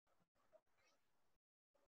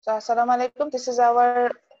So, Assalamu alaikum. This is our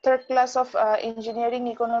third class of engineering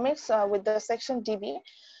economics with the section DB.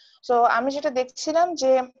 So, আমি যেটা দেখছিলাম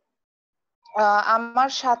যে আমার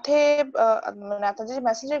সাথে মানে আপনাদের যে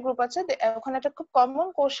মেসেঞ্জার গ্রুপ আছে ওখানে একটা খুব কমন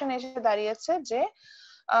কোশ্চেন এসে দাঁড়িয়েছে যে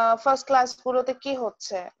ফার্স্ট ক্লাস গুলোতে কি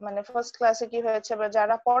হচ্ছে, মানে ফার্স্ট ক্লাসে কি হয়েছে বা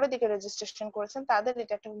যারা পরে দিকে রেজিস্ট্রেশন করেছেন তাদের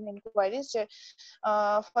এটা একটা ইনকোয়ারিজ যে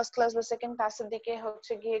ফার্স্ট ক্লাস বা সেকেন্ড ক্লাসের দিকে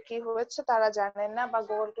হচ্ছে গিয়ে কি হয়েছে তারা জানেন না, বা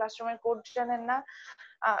গুগল ক্লাসরুমের কোড জানেন না,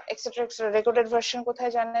 এক্সেট্রা এক্সেট্রা রেকর্ডেড ভার্সন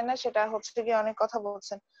কোথায় জানেন না, সেটা হচ্ছে গিয়ে অনেক কথা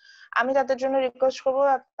বলছেন। আমি তাদের জন্য রিকোয়েস্ট করবো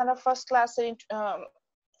আপনারা ফার্স্ট ক্লাসে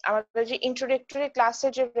আমাদের যে ইন্ট্রোডাক্টরি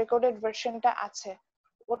ক্লাসের যে রেকর্ডেড ভার্সনটা আছে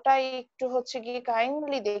ওটাই একটু হচ্ছে গিয়ে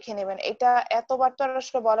কাইন্ডলি দেখে নেবেন। এটা এতবার তো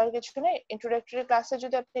আসলে বলার কিছু নেই, ইন্ট্রোডাক্টরি ক্লাসে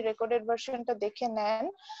যদি আপনি রেকর্ডেড ভার্সনটা দেখে নেন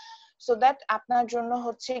সো দ্যাট আপনার জন্য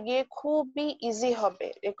হচ্ছে গিয়ে খুবই ইজি হবে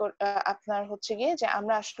আপনার হচ্ছে গিয়ে যে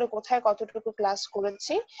আমরা আসলে কোথায় কতটুকু ক্লাস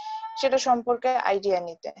করেছি সেটা সম্পর্কে আইডিয়া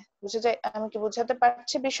নিতে। বুঝে যায় আমি কি বোঝাতে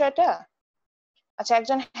পারছি বিষয়টা? আচ্ছা,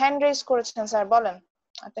 একজন হ্যান্ড রেজ করেছেন, স্যার বলেন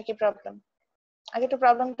আপনার কি প্রবলেম। আগে একটু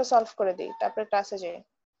প্রবলেমটা সলভ করে দিই তারপরে ক্লাসে যাই।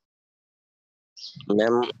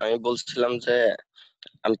 ম্যাম, আমি বলছিলাম যে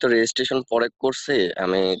আমি তো রেজিস্ট্রেশন পরে করছি।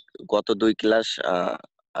 আমি গত 2 ক্লাস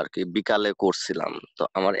আর কি বিকালে করছিলাম, তো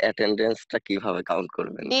আমার অ্যাটেন্ডেন্সটা কিভাবে কাউন্ট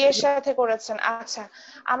করবেন? ডি এর সাথে করেছেন? আচ্ছা,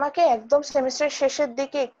 আমাকে একদম সেমিস্টার শেষের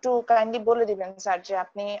দিকে একটু কাইন্ডলি বলে দিবেন স্যার যে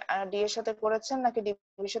আপনি ডি এর সাথে করেছেন নাকি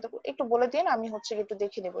ডিবির সাথে, একটু বলে দিন, আমি হচ্ছে একটু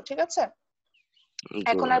দেখে নেব, ঠিক আছে?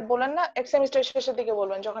 এখন আর বলেন না, এক সেমিস্টার শেষের দিকে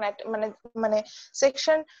বলবেন যখন মানে মানে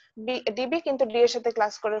সেকশন ডিবি কিন্তু ডি এর সাথে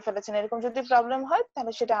ক্লাস করে ফেলেছেন, এরকম যদি প্রবলেম হয়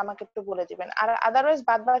তাহলে সেটা আমাকে একটু বলে দিবেন। আর আদারওয়াইজ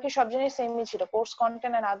বাদ বাকি সব জিনিস সেমই ছিল, কোর্স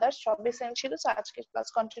কন্টেন্ট এন্ড আদার্স সবই সেম ছিল, সো আজকে ক্লাস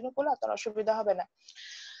কন্টিনিউ করলে অত অসুবিধা হবে না।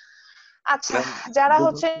 আচ্ছা, যারা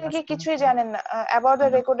হচ্ছে কি কিছুই জানেন না অ্যাবাউট দ্য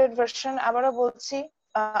রেকর্ডেড ভার্সন, আবারও বলছি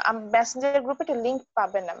মেসেঞ্জার গ্রুপে একটা লিংক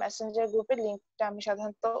পাবেন না। মেসেঞ্জার গ্রুপের লিংকটা আমি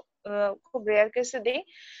সাধারণত খুব রেয়ার কেসে দিই,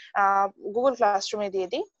 গুগল ক্লাসরুমে দিয়ে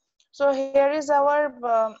দিই। সো হিয়ার ইজ আওয়ার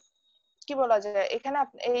কি বলা যায়, এখানে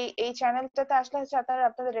এই চ্যানেলটাতে আসলে হচ্ছে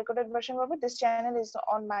আপনাদের রেকর্ডেড ভার্সন পাবে। This channel is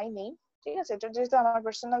on my name, ঠিক আছে? এটা যেহেতু আমার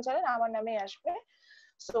পার্সোনাল চ্যানেল আমার নামেই আসবে।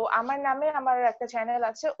 সো আমার নামে আমার একটা চ্যানেল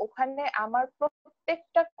আছে, ওখানে আমার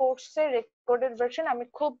প্রত্যেকটা কোর্সের রেকর্ডেড ভার্সন আমি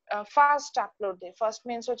খুব ফাস্ট আপলোড দিই। ফার্স্ট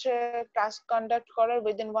মিন্স হচ্ছে ক্লাস কন্ডাক্ট করার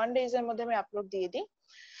উইদিন 1 ডেজ এর মধ্যে আমি আপলোড দিয়ে দিই।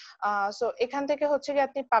 সো এখান থেকে হচ্ছে গিয়ে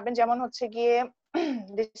আপনি পাবেন, যেমন হচ্ছে গিয়ে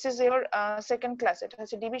this is your second class, এটা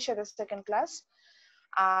হচ্ছে ডিবির সাথে সেকেন্ড ক্লাস,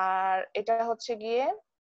 আর এটা হচ্ছে গিয়ে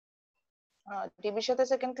ডিবির সাথে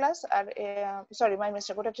second class, R sorry my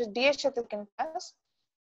mistake, ওটা হচ্ছে ডি এর সাথে সেকেন্ড ক্লাস,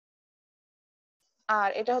 আর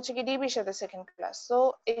এটা হচ্ছে কি ডিবির সাথে সেকেন্ড ক্লাস। সো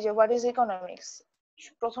এই যে হোয়াট ইজ ইকোনমিক্স,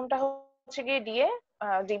 প্রথমটা হচ্ছে গিয়ে ডিএ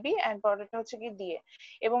ডিবি এন্ড পরেরটা হচ্ছে কি ডিএ।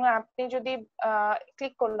 এবং আপনি যদি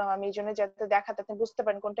ক্লিক করলাম আমি এই জন্য যাতে দেখাতে আপনি বুঝতে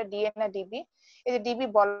পারেন কোনটা ডিএ না ডিবি। এই যে ডিবি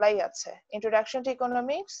বলাই আছে, introduction to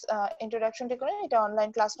economics, introduction to economics, এটা অনলাইন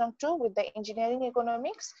ক্লাস নং 2 with the engineering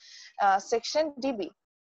economics section DB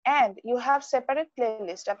and you have separate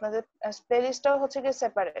playlist। আপনাদের প্লেলিস্টটাও হচ্ছে গিয়ে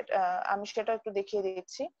সেপারেট, আমি সেটা একটু দেখিয়ে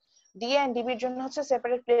দিচ্ছি। ডিএ এন্ড ডিবির জন্য হচ্ছে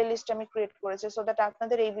সেপারেট প্লেলিস্ট আমি ক্রিয়েট করেছি সো দ্যাট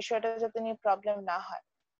আপনাদের এই বিষয়টা যাতে নিয়ে প্রবলেম না হয়।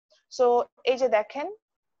 সো এই যে দেখেন,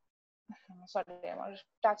 সরি আমার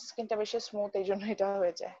টাচ স্ক্রিনটা বেশি স্মুথ এই জন্য এটা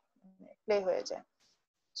হয়ে যায়, প্লে হয়ে যায়,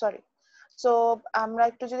 সরি। সো আমরা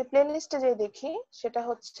একটু যদি প্লে লিস্টে যে দেখি সেটা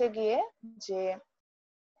হচ্ছে গিয়ে যে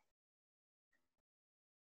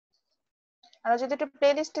আমরা যদি একটু প্লে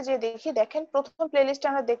লিস্টে যে দেখি, দেখেন প্রথম প্লে লিস্টে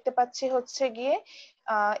আমরা দেখতে পাচ্ছি হচ্ছে গিয়ে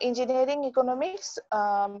engineering economics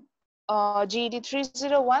GED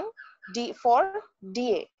 301 D for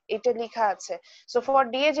DA, এটা লেখা আছে। সো ফর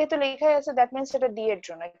ডিএ যেহেতু লেখা আছে দ্যাট মিন্স এটা ডি এর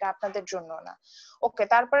জন্য, এটা আপনাদের জন্য না। ওকে,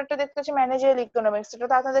 তারপর একটা দেখতে পাচ্ছি ম্যানেজারিয়াল ইকোনমিক্স, এটা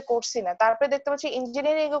তো আপনাদের কোর্সই না। তারপরে দেখতে পাচ্ছি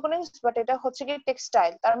ইঞ্জিনিয়ারিং ইকোনমিক্স, বাট এটা হচ্ছে কি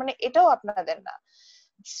টেক্সটাইল, তার মানে এটাও আপনাদের না।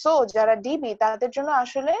 সো যারা ডিবি তাদের জন্য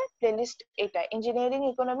আসলে প্লেলিস্ট এটা ইঞ্জিনিয়ারিং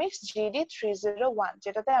ইকোনমিক্স জিডি 301,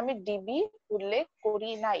 যেটাতে আমি ডিবি উল্লেখ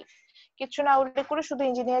করি নাই, কিছু না উল্লেখ করে শুধু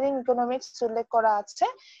ইঞ্জিনিয়ারিং ইকোনমিক্স উল্লেখ করা আছে।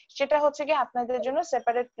 সেটা হচ্ছে কি আপনাদের জন্য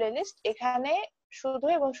সেপারেট প্লেলিস্ট, এখানে শুধু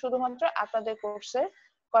এবং শুধুমাত্র আপনাদের কোর্সের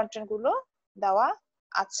কন্টেন্ট গুলো দেওয়া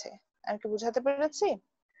আছে। আমি কি বুঝাতে পেরেছি?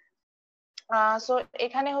 সো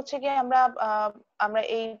এখানে হচ্ছে গিয়ে আমরা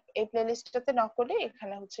এই প্লেলিস্টটাতে নক করলে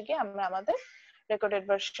এখানে হচ্ছে গিয়ে আমরা আমাদের রেকর্ডেড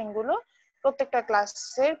ভার্সন গুলো প্রত্যেকটা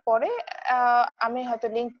ক্লাসের পরে আমি হয়তো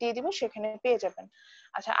লিংক দিয়ে দিব, সেখানে পেয়ে যাবেন।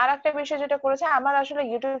 আচ্ছা, আর একটা বিষয় যেটা করেছে, আমার আসলে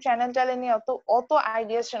ইউটিউব চ্যানেলটা নিয়ে অত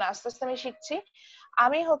আইডিয়া ছিল না, আস্তে আস্তে আমি শিখছি।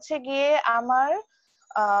 আমি হচ্ছে গিয়ে আমার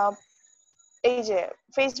এই যে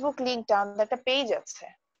ফেসবুক লিংকটা, আমাদের একটা পেজ আছে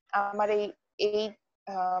আমার এই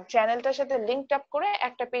চ্যানেলটার সাথে লিঙ্কড আপ করে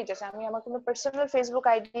একটা পেজ আছে। আমি আমার কোনো পার্সোনাল ফেসবুক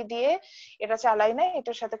আইডি দিয়ে এটা চালাই না,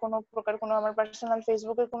 এটার সাথে কোনো প্রকার কোনো আমার পার্সোনাল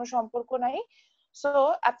ফেসবুকের কোনো সম্পর্ক নাই। সো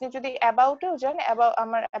আপনি যদি অ্যাবাউটেও যান,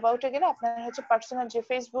 আমার অ্যাবাউটে গেলে আপনার হচ্ছে পার্সোনাল যে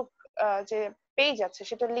ফেসবুক যে পেজ আছে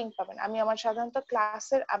সেটার লিঙ্ক পাবেন। আমি আমার সাধারণত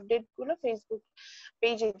ক্লাসের আপডেট গুলো ফেসবুক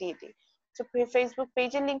পেজে দিয়ে দিই। ফেসবুক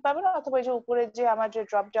পেজের লিংক পাবেন, অথবা যে উপরে যে আমার যে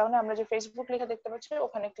ড্রপ ডাউনে আমরা যে ফেসবুক লেখা দেখতে পাচ্ছি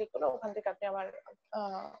ওখানে ক্লিক করলে ওখান থেকে আপনি আমার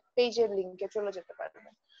পেজের লিংকে চলে যেতে পারবেন।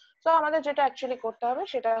 তো আমাদের যেটা অ্যাকচুয়ালি করতে হবে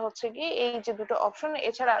সেটা হচ্ছে কি এই যে দুটো অপশন,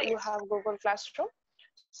 এছাড়া you have Google classroom.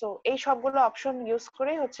 So এই সবগুলো অপশন ইউজ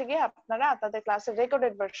করে হচ্ছে গিয়ে আপনারা আপনাদের ক্লাসের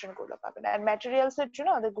রেকর্ডেড ভার্সন গুলো পাবেন। আর ম্যাটেরিয়ালস এর জন্য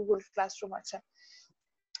আমাদের গুগল ক্লাসরুম আছে।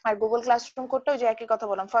 আর গুগল ক্লাসরুম করতে ওই যে একই কথা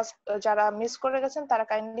বললাম, ফার্স্ট যারা মিস করে গেছেন তারা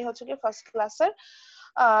কাইন্ডলি হচ্ছে কি ফার্স্ট ক্লাসের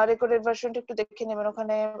রেকর্ডেড ভার্সনটা একটু দেখে নেবেন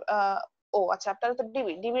ওখানে। ও আচ্ছা, আপনারা তো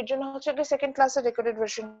ডিবির জন্য হচ্ছে কি সেকেন্ড ক্লাসের রেকর্ডেড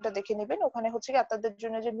ভার্সনটা দেখে নেবেন। ওখানে হচ্ছে কি আপনাদের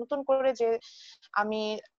জন্য যে নতুন করে যে আমি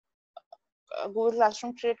গুগল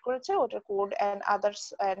ক্লাসরুম ক্রিয়েট করেছে ওটার code end others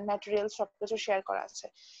and material সবকিছু শেয়ার করা আছে।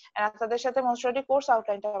 এন্ড আপনাদের সাথে মোস্ট অলরেডি কোর্স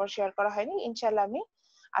আউটলাইনটা আবার শেয়ার করা হয়নি। ইনশাআল্লাহ আমি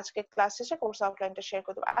আজকে ক্লাস শেষে কোর্স আউটলাইনটা শেয়ার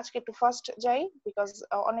করে দেবো। আজকে একটু ফার্স্ট যাই বিকজ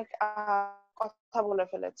অনেক কথা বলে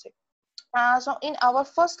ফেলেছি। So in our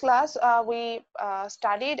first class, we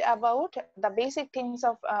studied about the basic things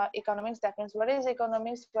of economics. That means what is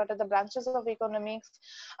economics, what are the branches of economics.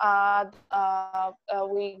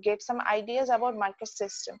 We get some ideas about market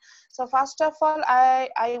system. So first of all,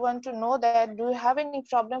 I want to know that do you have any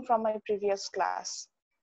problem from my previous class?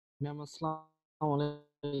 Ma'am আসসালামু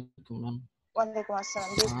আলাইকুম ma'am. ওয়ালাইকুম আসসালাম।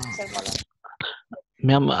 জি sir বলেন।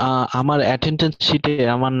 Ma'am আমার attendance শিটে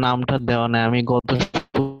আমার নামটা দেওয়া নাই। আমি গত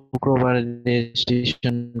শুক্রবার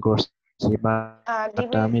রেজিস্ট্রেশন করছি বা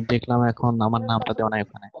আমি দেখলাম এখন আমার নামটা দেওয়া নাই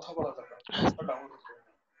ওখানে।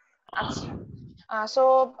 আচ্ছা, সো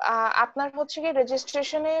আপনার হচ্ছে কি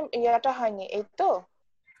রেজিস্ট্রেশনে ইয়াটা হয়নি, এই তো?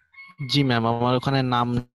 জি ম্যাম, আমার ওখানে নাম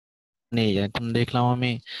নেই। এখন দেখলাম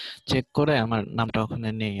আমি চেক করে আমার নামটা ওখানে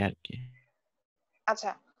নেই আর কি।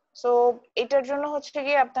 আচ্ছা, সো এটার জন্য হচ্ছে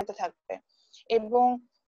গিয়ে আপনাকে থাকবে, এবং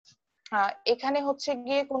এখানে হচ্ছে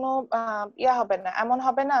গিয়ে কোনো ইয়া হবে না, এমন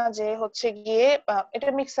হবে না যে হচ্ছে গিয়ে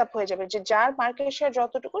এটা মিক্স আপ হয়ে যাবে যে যার মার্কেট শেয়ার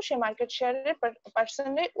যতটুকু সে মার্কেট শেয়ারের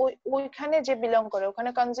পার্সেন্টে ওইখানে যে বিলং করে, ওখানে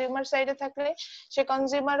কনজিউমার সাইডে থাকলে সে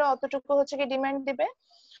কনজিউমারও অতটুকু হচ্ছে কি ডিমান্ড দিবে,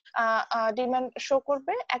 ডিমান্ড শো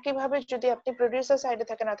করবে। একইভাবে যদি আপনি প্রোডিউসার সাইডে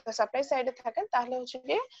থাকেন অথবা সাপ্লাই সাইডে থাকেন তাহলে হচ্ছে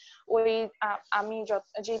গিয়ে ওই আমি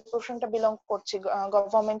যে পোর্শনটা বিলং করছি,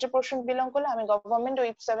 গভর্নমেন্টের পোর্শন বিলং করলে আমি গভর্নমেন্ট ওই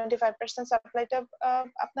 75% সাপ্লাইটা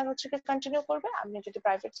আপনার হচ্ছে কি কন্টিনিউ করবে। আপনি যদি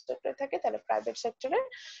প্রাইভেট সেক্টরে থাকে তাহলে প্রাইভেট সেক্টরের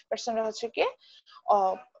পার্সনরা হচ্ছে কি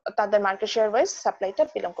তাদের মার্কেট শেয়ার ওয়াইজ সাপ্লাইটা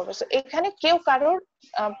বিলং করবে। সো এখানে কেউ কারোর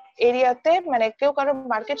এরিয়াতে মানে কেউ কারোর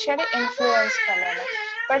মার্কেট শেয়ারে ইনফ্লুয়েন্স ফেলে না।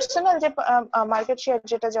 পার্সোনাল যে মার্কেট শেয়ার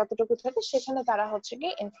যেটা যতটুকু থাকে সেখানে তারা হচ্ছে কি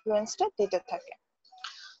ইনফ্লুয়েন্সটা দিতে থাকে।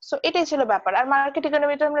 সো এটাই ছিল ব্যাপার। আর মার্কেট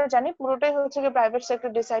ইকোনমিটা আমরা জানি পুরোটাই হচ্ছে কি প্রাইভেট সেক্টর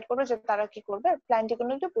ডিসাইড করবে যে তারা কি করবে, আর প্ল্যান্ট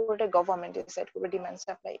ইকোনমিটা পুরোটাই গভর্নমেন্ট ডিসাইড করবে ডিমান্ড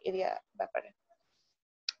সাপ্লাই এরিয়া ব্যাপারে।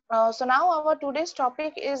 So now our today's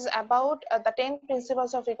topic is about the 10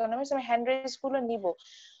 principles of economics. আমি হ্যান্ড রেজ গুলো নিব,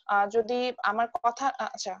 যদি আমার কথা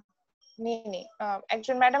আচ্ছা নিয়ে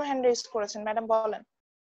একজন ম্যাডাম হ্যান্ড রেজ করেছেন, ম্যাডাম বলেন।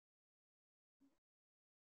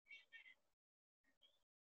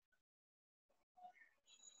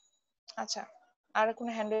 আচ্ছা, আর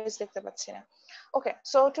কোনো হ্যান্ড রেজ দেখতে পাচ্ছি না। Okay,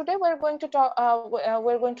 so today we're going to talk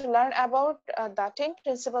we're going to learn about the 10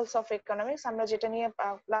 principles of economics. আমরা যেটা নিয়ে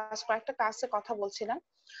লাস্ট কয়েকটা ক্লাসে কথা বলছিলাম।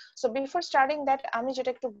 সো বিফোর স্টার্টিং দ্যাট আমি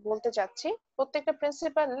যেটা একটু বলতে চাচ্ছি, প্রত্যেকটা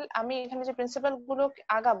প্রিন্সিপাল আমি এখানে যে প্রিন্সিপাল গুলো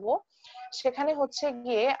আগাবো সেখানে হচ্ছে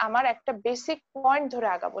গিয়ে আমার একটা বেসিক পয়েন্ট ধরে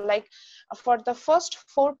আগাবো। Like for the first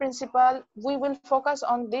 4 principal we will focus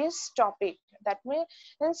on this topic, that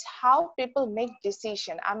means how people make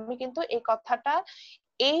decision. আমি কিন্তু এই কথাটা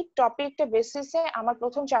এই টপিকটা বেসিসে আমার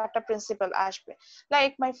প্রথম 4টা প্রিন্সিপাল আসবে।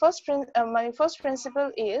 Like my first principal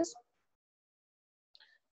is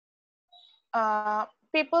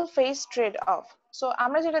people face trade off. So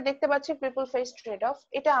আমরা যেটা দেখতে পাচ্ছি people face trade off,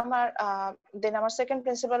 এটা আমার then আমার second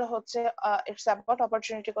principle হচ্ছে it's about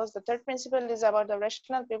opportunity cost. The third principle is about the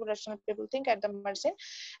rational people think at the margin,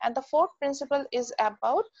 and the fourth principle is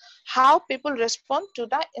about how people respond to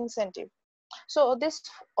the incentive. So this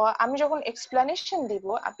আমি যখন explanation দিব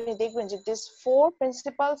আপনি দেখবেন যে this 4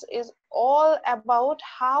 principles is all about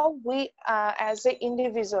how we as a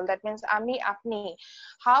individual, that means আমি আপনি,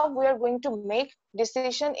 how we are going to make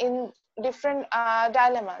decision in different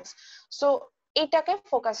dilemmas. So এটাকে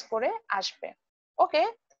focus করে আসবে। Okay,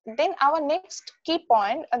 then our next key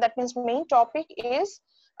point, that means main topic is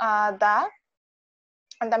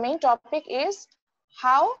the main topic is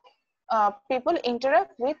how people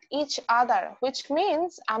interact with each other, which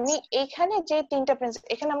means আমি এখানে যে তিনটা principal,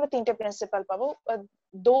 এখানে আমরা তিনটা প্রিন্সিপাল পাবো,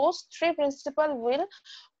 those three principle will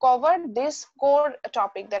cover this core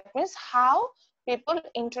topic, that means how people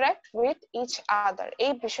interact with each other,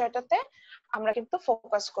 এই বিষয়টাতে আমরা কিন্তু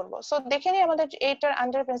ফোকাস করব। সো দেখে নিই আমাদের এইটার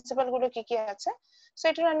আন্ডার প্রিন্সিপাল গুলো কি কি আছে। সো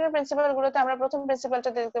এটার আন্ডার প্রিন্সিপাল গুলোতে আমরা প্রথম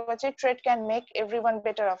প্রিন্সিপালটা দেখতে পাচ্ছি, trade can make everyone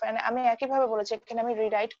better of, and আমি একইভাবে বলেছি, এখানে আমি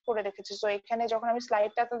রিরাইট করে রেখেছি। সো এখানে যখন আমি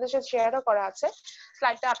স্লাইডটা আপনাদের সাথে শেয়ারও করা আছে,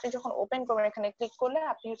 স্লাইডটা আপনি যখন ওপেন করবেন এখানে ক্লিক করলে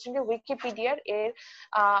আপনি হচ্ছে যে উইকিপিডিয়ার এর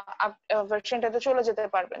ভার্সনটাতে চলে যেতে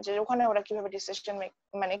পারবেন, যে ওখানে ওরা কিভাবে ডিসিশন মেক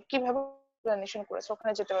মানে কিভাবে explanation করেছে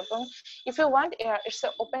ওখানে যেতে পারবেন। if you want, it's a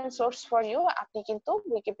open source for you, আপনি কিন্তু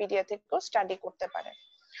উইকিপিডিয়া থেকেও স্টাডি করতে পারেন।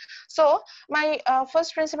 So my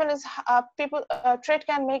first principle is people trade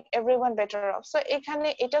can make everyone better off. So এখানে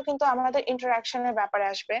এটা কিন্তু আমাদের interaction এর ব্যাপারে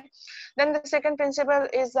আসবে। Then the second principle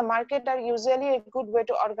is the market are usually a good way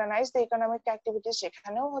to organize the economic activities,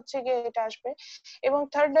 সেখানেও হচ্ছে গিয়ে এটা আসবে। এবং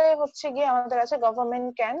থার্ড হচ্ছে গিয়ে আমাদের আছে government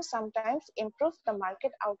can sometimes improve the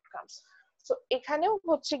market outcomes. So এখানেও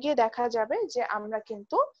হচ্ছে গিয়ে দেখা যাবে যে আমরা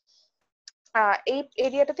কিন্তু এই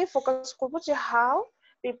এরিয়াটাতে ফোকাস করব যে how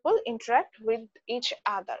people interact with each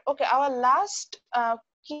other. Okay, our last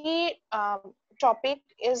key topic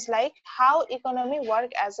is like how economy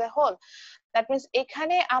work as a whole. That means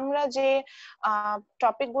এখানে আমরা যে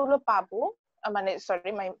টপিক গুলো পাবো, মানে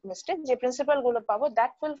সরি মাই মিস্টেক, যে প্রিন্সিপাল গুলো পাবো,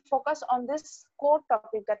 that will focus on this core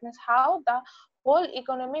topic, that means how the whole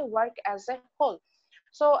economy work as a whole.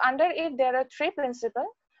 So under it there are three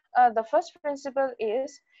principles. The first principle is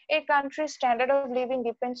a country's standard of living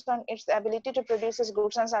depends on its ability to produce its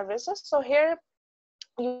goods and services. So here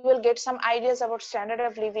you will get some ideas about standard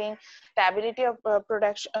of living, the ability of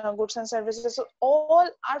production goods and services. So all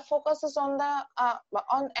our focuses on the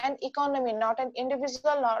on an economy, not an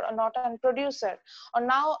individual, not an producer, or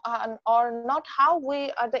now or not how we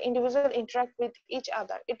the individual interact with each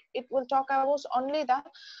other. It will talk about only the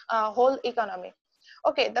whole economy.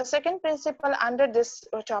 Okay, the second principle under this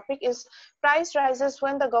topic is price rises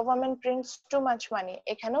when the government prints too much money.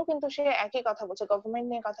 এখানেও কিন্তু সে একই কথা বলছে, government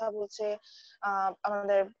নিয়ে কথা বলছে,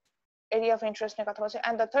 আমাদের area of interest নিয়ে কথা বলছে।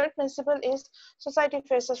 And the third principle is society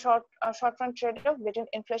faces short run trade-off between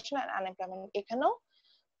inflation and unemployment. এখানেও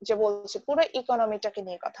যে বলছে পুরো ইকোনমিটাকে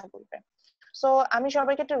নিয়ে কথা বলবে। সো আমি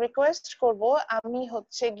সবাইকে একটু রিকোয়েস্ট করব, আমি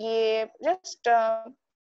হচ্ছে গিয়ে জাস্ট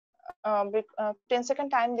 10 সেকেন্ড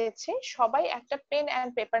টাইম দিচ্ছি, সবাই একটা পেন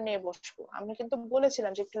এন্ড পেপার নিয়ে বসবো। আমি কিন্তু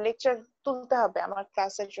বলেছিলাম যে একটু লেকচার তুলতে হবে আমার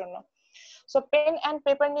ক্লাসের জন্য। সো পেন এন্ড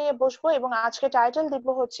পেপার নিয়ে বসবো এবং আজকে টাইটেল দিব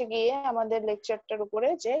হচ্ছে গিয়ে আমাদের লেকচারটার উপরে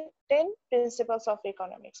যে 10 প্রিন্সিপালস অফ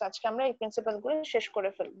ইকোনমিক্স। আজকে আমরা এই প্রিন্সিপাল গুলো শেষ করে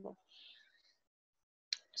ফেলবো।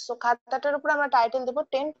 সো খাতাটার উপরে আমরা title Dev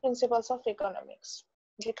 10 principles of economics,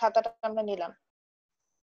 যে খাতাটা আমরা নিলাম।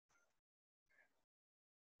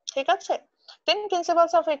 ঠিক আছে, 10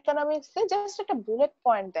 principles of economics A just একটা বুলেট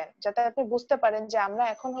পয়েন্ট দেন, যাতে আপনি বুঝতে পারেন যে আমরা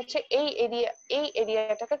এখন হচ্ছে এই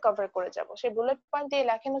এরিয়াটাকে কভার করে যাব। সেই বুলেট পয়েন্ট দিয়ে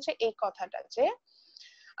লেখেন হচ্ছে এই কথাটা, যে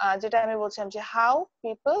যেটা আমি বলছিলাম যে how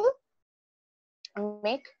people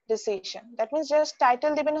make decision. That means just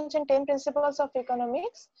title দিবেন হচ্ছে 10 প্রিন্সিপালস অফ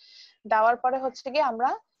ইকোনমিক্স, দেওয়ার পরে হচ্ছে কি আমরা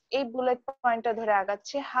এই বুলেট পয়েন্টটা ধরে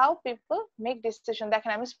আগাচ্ছি, হাউ পিপল মেক ডিসিশন।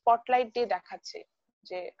 দেখেন আমি স্পটলাইট দিয়ে দেখাচ্ছি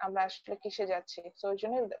যে আমরা আসলে কিসে যাচ্ছি, তো ওই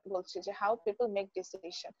জন্য বলছি যে হাউ পিপল মেক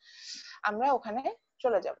ডিসিশন, আমরা ওখানে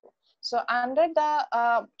চলে যাব। So under the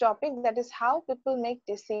topic that is how people make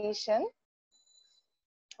decision,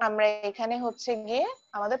 আমরা এখানে হচ্ছে গিয়ে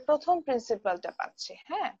আমাদের প্রথম প্রিন্সিপালটা পাচ্ছি।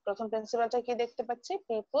 হ্যাঁ, প্রথম প্রিন্সিপালটা কি দেখতে পাচ্ছি,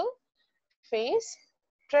 পিপল ফেস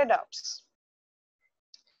ট্রেড অফস।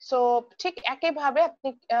 সো ঠিক একই ভাবে আপনি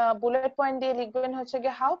বুলেট পয়েন্ট দিয়ে লিখবেন হচ্ছে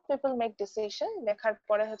গিয়ে হাউ পিপল মেক ডিসিশন, লেখার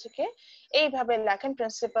পরে হচ্ছে কি এইভাবে লেখেন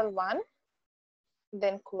principal 1,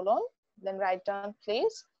 then colon, then write down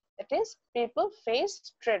please, it is people face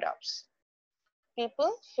trade অফস। People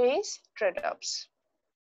face trade অফস।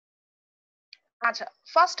 আচ্ছা,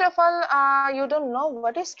 first of all, you don't know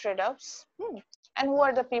what is trade-offs, and who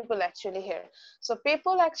are the people actually here. So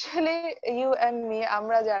people actually, you and me,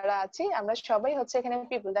 আমরা যারা আছি আমরা সবাই হচ্ছে এখানে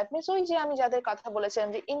people. That means ওই যে আমি যাদের কথা বলেছিলাম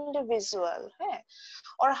যে individual, হ্যাঁ,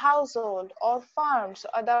 or household, or farms,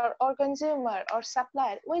 or consumer, or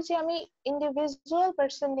supplier, ওই যে আমি individual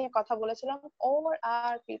person নিয়ে কথা বলেছিলাম, all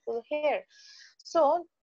are people here. So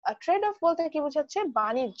trade-off বলতে কি বোঝাচ্ছে,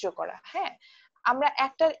 বাণিজ্য করা। হ্যাঁ, আমরা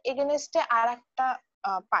একটার এগেইনস্টে আরেকটা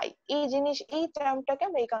পাই, এই জিনিস, এই টার্মটাকে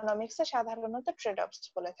আমরা ইকোনমিক্সে সাধারণত ট্রেড অফস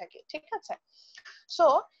বলে থাকি। ঠিক আছে, সো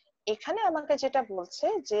এখানে আমাকে যেটা বলছে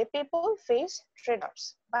যে পিপল ফেস ট্রেড অফস,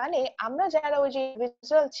 মানে আমরা যারা ওই যে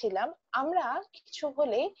ইন্ডিভিজুয়াল ছিলাম আমরা কিছু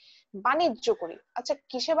হলে বাণিজ্য করি। আচ্ছা,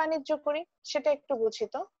 কিসে বাণিজ্য করি সেটা একটু বুঝি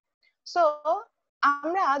তো। সো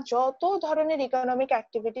আমরা যত ধরনের ইকোনমিক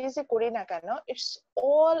অ্যাক্টিভিটিস করি না কেন, it's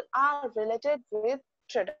all R related with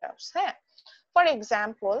trade অফস। হ্যাঁ, ফর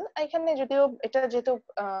এক্সাম্পল এখানে যদিও এটা যেহেতু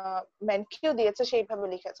মেনকিউ দিয়েছে সেইভাবে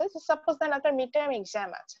লিখেছে, সাপোজ দেন আপনার মিড টার্ম এক্সাম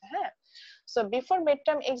আছে। হ্যাঁ, so before mid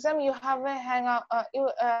term exam you have a hang out,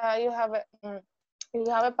 you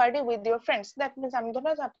have a party with your friends. That means আমি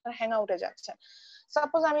ধরে আপনার হ্যাং আউটে যাচ্ছেন।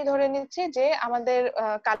 সাপোজ আমি ধরে নিচ্ছি যে আমাদের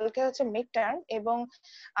কালকে হচ্ছে মিড টার্ম, এবং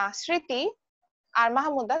স্মৃতি আর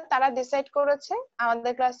মাহমুদা তারা ডিসাইড করেছে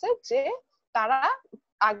আমাদের ক্লাসে যে তারা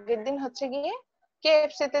আগের দিন হচ্ছে গিয়ে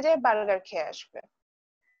কেএফসি তে যে বার্গার খেয়ে আসবে।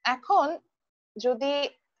 এখন যদি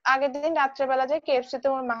আগের দিন রাত্রেবেলা যে কেএফসি তে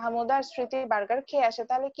মাহমুদা আর স্মৃতি বার্গার খেয়ে আসে,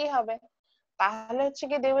 তাহলে কি হবে? তাহলে হচ্ছে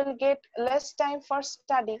গিয়ে they will get less time for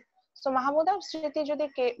study. So Mahmuda আর স্মৃতি যদি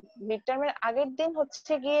মিড টার্মের আগের দিন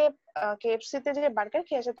হচ্ছে গিয়ে কেএফসি তে যে বার্গার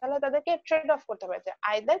খেয়ে আসে, তাহলে তাদেরকে ট্রেড অফ করতে পারবে,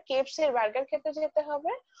 আইদার কেএফসি এর বার্গার খেতে যেতে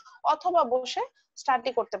হবে অথবা বসে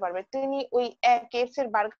স্টাডি করতে পারবে। তিনি ওই কেএফসি এর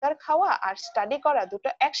বার্গার খাওয়া আর স্টাডি করা দুটো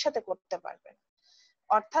একসাথে করতে পারবেন।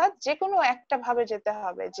 অর্থাৎ যে কোনো একটা ভাবে যেতে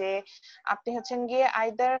হবে, যে আপনি হচ্ছেন গিয়ে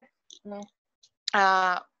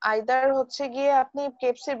আইদার হচ্ছে গিয়ে আপনি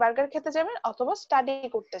কেএফসি বার্গার খেতে যাবেন অথবা স্টাডি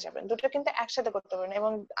করতে যাবেন, দুটো কিন্তু একসাথে করতে পারবেন।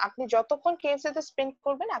 এবং আপনি যতক্ষণ কেএফসি তে স্পেন্ড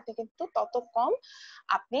করবেন, আপনি কিন্তু তত কম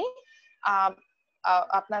আপনি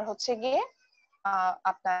আপনার হচ্ছে গিয়ে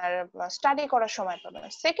আপনার স্টাডি করার সময় পাবেন।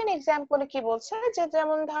 সেকেন্ড এক্সাম্পলে কি বলছে, যে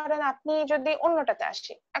যেমন ধরেন আপনি যদি অন্যটাতে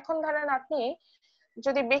আসি, এখন ধরেন আপনি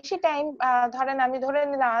যদি বেশি টাইম ধরেন, আমি ধরে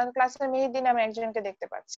নিলাম ক্লাসের মেহেদি নামে একজনকে দেখতে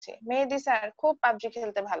পাচ্ছি, মেহেদি স্যার খুব পাবজি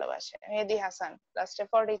খেলতে ভালোবাসে, মেহেদি হাসান লাস্টে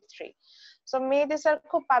 43। সো মেহেদি স্যার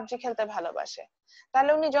খুব পাবজি খেলতে ভালোবাসে,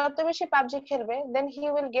 তাহলে উনি যত বেশি পাবজি খেলবে, দেন he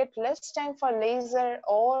will get less time for laser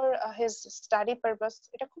or his study purpose.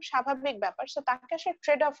 এটা খুব স্বাভাবিক ব্যাপার। সো তাকে আসলে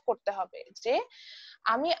ট্রেড অফ করতে হবে যে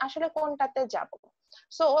আমি আসলে কোনটাতে যাব।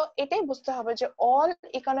 সো এটাই বুঝতে হবে যে অল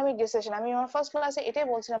ইকোনমিক ডিসিশন, আমি আমার ফার্স্ট ক্লাসে এটাই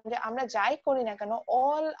বলছিলাম যে আমরা যাই করি না কেন,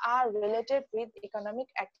 all R related with economic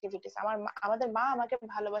activities. আমাদের মা আমাকে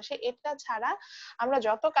ভালোবাসে, এটা ছাড়া আমরা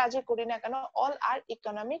যত কাজই করি না কেন, অল আর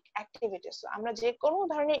ইকোনমিক অ্যাক্টিভিটিস। আমরা যে কোনো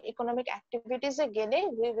ধরনের ইকোনমিক অ্যাক্টিভিটিসে গেলে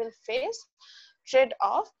we will face trade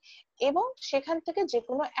of, এবং সেখান থেকে যে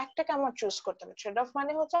কোনো একটাকে আমার চুজ করতে হবে। ট্রেড অফ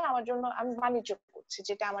মানে হচ্ছে আমার জন্য, আমি বাণিজ্য করছি,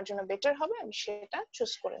 যেটা আমার জন্য বেটার হবে আমি সেটা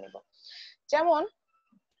চুজ করে নিব। যেমন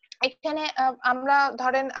এখানে আমরা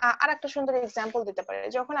ধরেন আর একটা সুন্দর এক্সাম্পল দিতে পারি,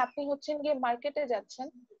 যখন আপনি হচ্ছেন গিয়ে মার্কেটে যাচ্ছেন,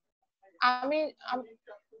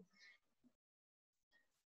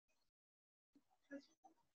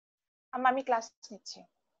 আমি ক্লাস নিচ্ছি,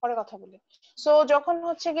 পরে কথা বলি। সো যখন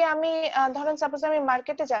হচ্ছে গিয়ে আমি ধরেন সাপোজ আমি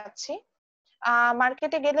মার্কেটে যাচ্ছি,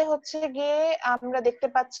 মার্কেটে গেলে হচ্ছে গিয়ে আমরা দেখতে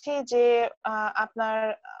পাচ্ছি যে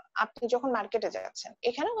আপনি যখন মার্কেটে যাচ্ছেন,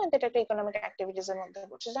 এখানেও কিন্তু এটা একটা ইকোনমিক অ্যাক্টিভিটিস এর মধ্যে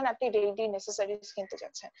পড়ছে। যেন আপনি ডেইলি নেসেসারিজ কিনতে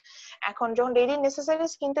যাচ্ছেন, এখন যখন ডেইলি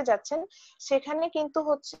নেসেসারিজ কিনতে যাচ্ছেন, সেখানে কিন্তু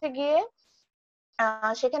হচ্ছে গিয়ে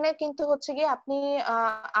আপনি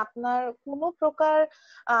আপনার কোনো প্রকার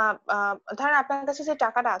ধরেন আপনার কাছে যে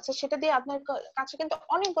টাকাটা আছে সেটা দিয়ে আপনার কাছে কিন্তু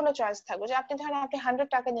অনেকগুলো চয়েস থাকবে। যে আপনি ধরেন আপনি 100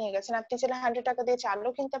 টাকা নিয়ে গেছেন, আপনি চাইলে 100 টাকা দিয়ে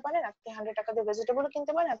চালও কিনতে পারেন, আপনি 100 টাকা দিয়ে ভেজিটেবলও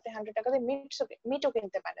কিনতে পারেন, আপনি 100 টাকা দিয়ে মিটও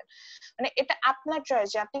কিনতে পারেন। মানে এটা আপনার চয়েস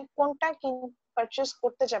যে আপনি কোনটা পারচেজ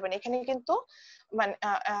করতে যাবেন। এখানে কিন্তু মানে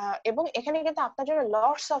এবং এখানে কিন্তু আপনার জন্য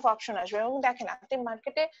লটস অফ অপশন আসবে। এবং দেখেন আপনি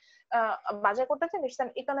মার্কেটে বাজার করতেছেন, ইটস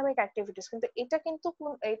অ্যান ইকোনমিক অ্যাক্টিভিটিস, কিন্তু এটা কিন্তু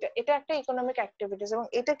এটা একটা ইকোনমিক অ্যাক্টিভিটিস, এবং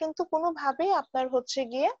এটা কিন্তু কোনোভাবেই আপনার হচ্ছে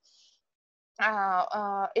গিয়ে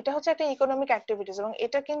এটা হচ্ছে একটা ইকোনমিক অ্যাক্টিভিটিস, এবং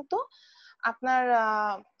এটা কিন্তু আপনার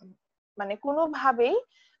মানে কোনোভাবেই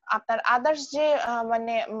আপনার আদার্স যে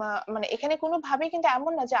মানে এখানে কোনোভাবেই কিন্তু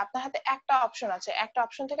এমন না যে আপনার হাতে একটা অপশন আছে, একটা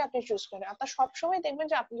অপশন থেকে আপনি চুজ করেন। আপনার সবসময় দেখবেন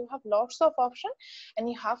যে আপনি have lots of option and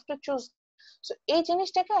you have to choose. So এই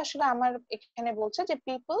জিনিসটাকে আসলে আমার এখানে বলছে যে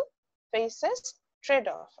পিপল ফেসেস ট্রেড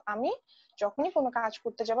অফ। আমি যখনই কোনো কাজ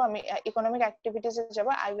করতে যাব, আমি ইকোনমিক অ্যাক্টিভিটিসে যাব,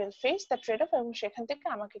 I will face the trade of, এবং সেখান থেকে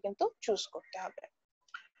আমাকে কিন্তু চুজ করতে হবে।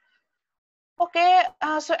 ওকে,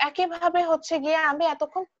 সো একইভাবে হচ্ছে গিয়ে আমি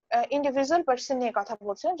এতক্ষণ ইন্ডিভিজুয়াল পার্সন নিয়ে কথা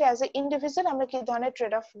বলছিলাম, যে অ্যাজ এ ইন্ডিভিজুয়াল আমরা কি ধরনের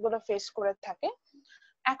ট্রেড অফ গুলো ফেস করে থাকি।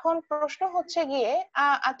 এখন প্রশ্ন হচ্ছে গিয়ে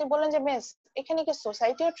আপনি বললেন যে মিস, এখানে কি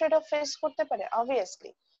সোসাইটিও ট্রেড অফ ফেস করতে পারে?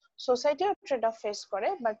 অবভিয়াসলি সোসাইটিও ট্রেড অফ ফেস করে,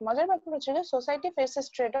 বাট মজার ব্যাপার হচ্ছে যে society faces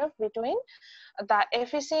trade of between the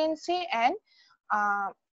efficiency and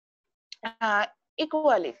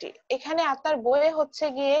equality, এখানে আপনার বইয়ে হচ্ছে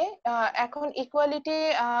গিয়ে এখন ইকুয়ালিটি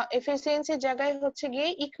এফিসিয়েন্সির জায়গায় হচ্ছে গিয়ে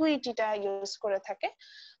ইকুইটিটা ইউজ করে থাকে।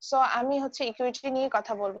 সো আমি হচ্ছে ইকুইটি নিয়ে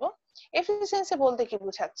কথা বলবো। এফিসিয়েন্সি বলতে কি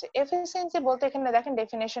বোঝাচ্ছে? এফিসিয়েন্সি বলতে এখানে দেখেন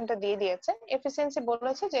ডেফিনেশনটা দিয়ে দিয়েছে। এফিসিয়েন্সি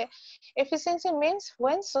বলেছে যে efficiency means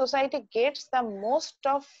when society gets the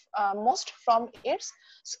most from its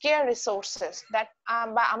scarce resources that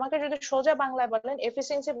বা আমাকে যদি সোজা বাংলায় বলেন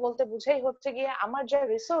এফিসিয়েন্সি বলতে বুঝাই হচ্ছে গিয়ে আমার যে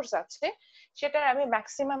রিসোর্স আছে সেটার আমি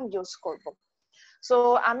ম্যাক্সিমাম ইউজ করব। সো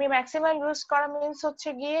আমি ম্যাক্সিমাম ইউজ করা মিন্স হচ্ছে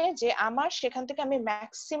গিয়ে যে আমার সেখান থেকে আমি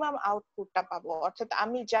ম্যাক্সিমাম আউটপুটটা পাবো, অর্থাৎ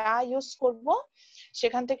আমি যা ইউজ করব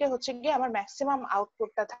সেখান থেকে হচ্ছে গিয়ে আমার ম্যাক্সিমাম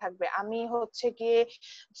আউটপুটটা থাকবে। আমি হচ্ছে গিয়ে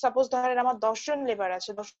সাপোজ ধরেন আমার 10 জন লেবার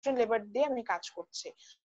আছে, 10 জন লেবার দিয়ে আমি কাজ করছি।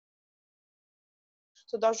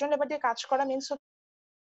 তো 10 জন লেবার দিয়ে কাজ করা মিন্স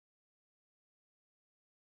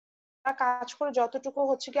কাজ করে যতটুকু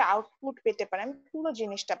হচ্ছে গিয়ে আউটপুট পেতে পারে আমি পুরো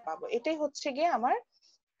জিনিসটা পাবো, এটাই হচ্ছে গিয়ে আমার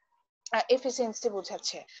এফিসিয়েন্সি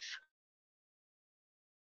বোঝাচ্ছে।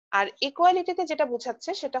 আর ইকুয়ালিটিতে যেটা বোঝাচ্ছে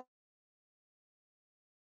সেটা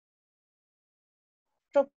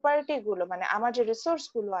প্রপার্টি গুলো, মানে আমার যে রিসোর্স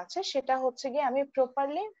গুলো আছে সেটা হচ্ছে গিয়ে আমি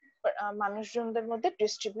প্রপারলি মানুষজনদের মধ্যে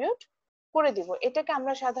ডিস্ট্রিবিউট করে দিব, এটাকে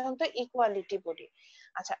আমরা সাধারণত ইকুয়ালিটি বলি।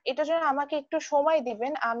 আচ্ছা, এটার জন্য আমাকে একটু সময়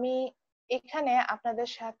দিবেন, আমি এখানে আপনাদের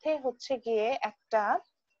সাথে হচ্ছে গিয়ে একটা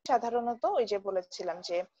সাধারণত ওই যে বলেছিলাম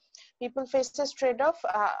যে পিপল ফেসেস ট্রেড অফ,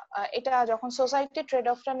 এটা যখন সোসাইটি ট্রেড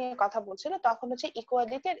অফটা নিয়ে কথা বলছিল তখন হচ্ছে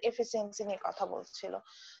ইকুয়ালিটি আর এফিসিয়েন্সি নিয়ে কথা বলছিল।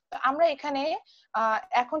 তো আমরা এখানে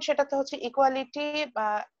এখন সেটাতে হচ্ছে ইকুয়ালিটি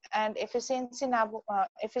এন্ড এফিসিয়েন্সি না,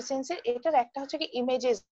 এফিসিয়েন্সি এটার একটা হচ্ছে কি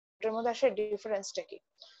ইমেজেস, এর মধ্যে আসলে ডিফারেন্সটা কি।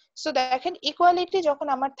 সো দেখেন ইকুয়ালিটি যখন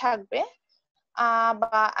আমার থাকবে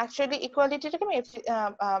বা অ্যাকচুয়ালি ইকুয়ালিটিটাকে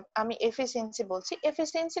আমি এফিসিয়েন্সি বলছি,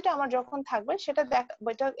 এফিসিয়েন্সিটা আমার যখন থাকবে সেটা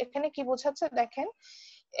এখানে কি বোঝাচ্ছে দেখেন,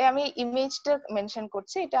 আমি ইমেজটা মেনশন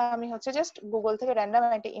করছি, এটা আমি হচ্ছে জাস্ট গুগল থেকে র্যান্ডম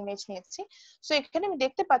একটা ইমেজ নিয়েছি। সো এখানে আমি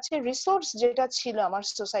দেখতে পাচ্ছি রিসোর্স যেটা ছিল আমার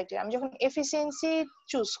সোসাইটির, আমি যখন এফিসিয়েন্সি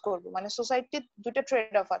চুজ করব, মানে সোসাইটির দুটো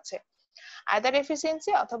ট্রেড অফ আছে, আইদার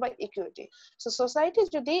এফিসিয়েন্সি অথবা ইকুইটি। সো সোসাইটি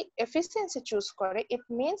যদি এফিসিয়েন্সি চুজ করে it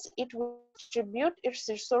means it will distribute it's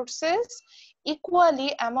resources equally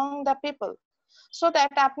among the people, so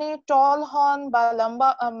that আপনি টল হন বা লম্বা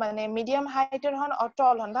মানে মিডিয়াম হাইটের হন অর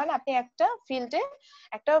টল হন, ধরেন আপনি একটা ফিল্ডে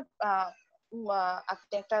একটা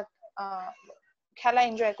আপনি একটা খেলা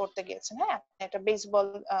এনজয় করতে গিয়েছেন, হ্যাঁ আপনি একটা বেসবল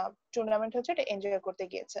টুর্নামেন্ট হচ্ছে এটা এনজয় করতে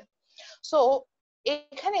গিয়েছেন। সো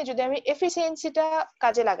এখানে যদি আমি এফিসিয়েন্সিটা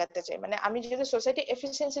কাজে লাগাতে চাই, মানে আমি যদি সোসাইটি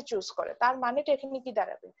এফিসিয়েন্সি চুজ করে তার মানেটা এখানে কি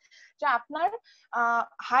দাঁড়াবে, যে আপনার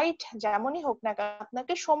হাইট যেমনই হোক না কেন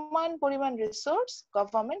আপনাকে সমান পরিমাণ রিসোর্স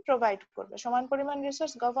গভর্নমেন্ট প্রোভাইড করবে, সমান পরিমাণ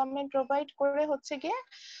রিসোর্স গভর্নমেন্ট প্রোভাইড করে হচ্ছে গিয়ে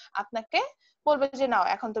আপনাকে বলবে যে নাও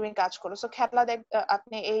এখন তুমি কাজ করো। সো খেলা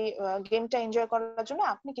আপনি এই গেমটা এনজয় করার জন্য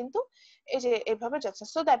আপনি কিন্তু এই যে এইভাবে যাচ্ছেন।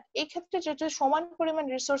 সো দ্যাট এই ক্ষেত্রে যদি সমান পরিমাণ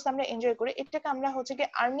রিসোর্স আমরা এনজয় করি এটাকে আমরা হচ্ছে কি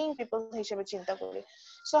আর্নিং পিপল হিসেবে চিন্তা করি।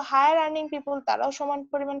 সো হায়ার আর্নিং পিপল তারাও সমান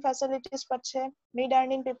পরিমাণ ফ্যাসিলিটিস পাচ্ছে, মিড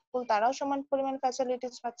আর্নিং পিপল তারাও সমান পরিমাণ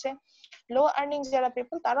ফ্যাসিলিটিস পাচ্ছে, লো আর্নিং যারা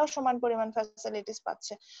পিপল তারাও সমান পরিমাণ ফ্যাসিলিটিস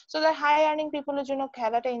পাচ্ছে। সো দ্যাট হাই আর্নিং পিপলের জন্য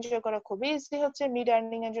খেলাটা এনজয় করা খুবই ইজি হচ্ছে, মিড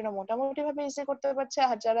আর্নিং এর জন্য মোটামুটি ভাবে ইজি করতে পারছে,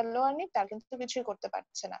 আর যারা লো আর্নিং তারা কিন্তু কিছুই করতে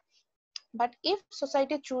পারছে না। But if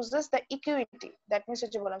society chooses the equity, that means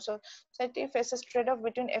যে বললাম society faces trade-off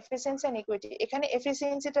between efficiency and equity, এখানে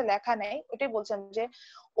efficiencyটা লেখা নেই, ওটাই বলছেন যে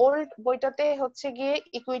ওল্ড বইটাতে হচ্ছে গিয়ে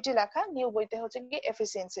ইকুইটি লেখা, নিউ বইতে হচ্ছে গিয়ে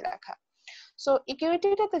এফিসিয়েন্সি লেখা। সো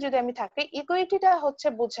ইকুইটিটাতে যদি আমি থাকি, ইকুইটিটা হচ্ছে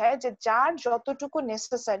বোঝায় যে যার যতটুকু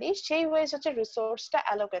নেসেসারি সেই ওয়েজ হচ্ছে রিসোর্সটা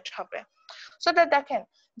অ্যালোকেট হবে। সো দেখেন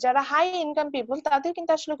যারা হাই ইনকাম পিপল তাদের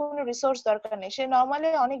কিন্তু আসলে কোনো রিসোর্স দরকার নেই, সে নরমালি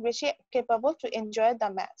অনেক বেশি capable to enjoy the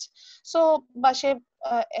match, so বা সে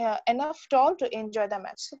enough ton to enjoy the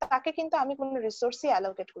match, তাকে কিন্তু আমি কোনো রিসোর্সই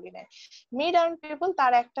অ্যালোকেট করি নাই। মিড আর্ন পিপল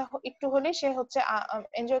তার একটা একটু হলে সে হচ্ছে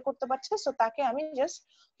এনজয় করতে পারছে, সো তাকে আমি জাস্ট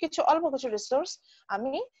কিছু অল্প কিছু রিসোর্স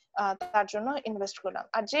আমি তার জন্য ইনভেস্ট করলাম।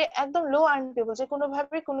 আর যে একদম লো আর্ন পিপল যে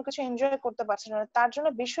কোনোভাবে কোনো কিছু এনজয় করতে পারছে না তার জন্য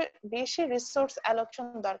বেশি রিসোর্স অ্যালোকেশন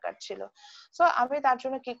দরকার ছিল। সো আমি তার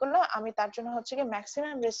জন্য কি করলাম, আমি তার জন্য হচ্ছে কি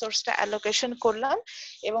ম্যাক্সিমাম রিসোর্সটা অ্যালোকেশন করলাম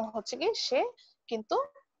এবং হচ্ছে কি সে কিন্তু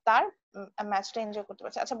তার ম্যাচটা এনজয় করতে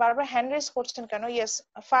পারছে। আচ্ছা বারবার হ্যান্ড রেজ করছেন কেন? ইয়েস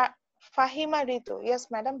ফাহিমা ঋতু, ইয়েস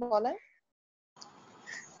ম্যাডাম বলেন।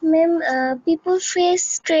 Ma'am people face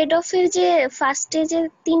trade of এর যে ফার্স্টে যে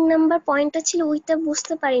 3 নাম্বার পয়েন্টটা ছিল ওইটা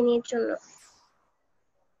বুঝতে পারিনি, এর জন্য।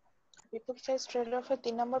 পিপল ফেস ট্রেড অফ এর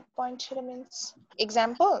 3 নাম্বার পয়েন্ট ছিল মিন্স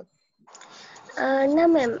এক্সাম্পল? না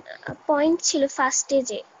ম্যাম, পয়েন্ট ছিল ফার্স্টে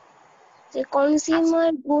যে কনজিউমার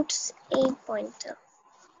গুডস, এই পয়েন্টটা।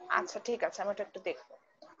 আচ্ছা ঠিক আছে আমি এটা একটু দেখবো।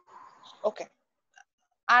 ওকে,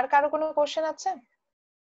 আর কারো কোনো কোশ্চেন আছে?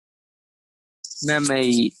 ম্যাম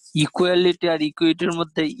এই ইকুয়ালিটি আর ইকুইটির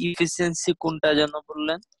মধ্যে ইফিসিয়েন্সি কোনটা যেন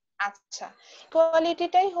বললেন? আচ্ছা,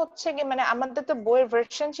 কোয়ালিটিটাই হচ্ছে কি মানে আমাদের তো বইয়ের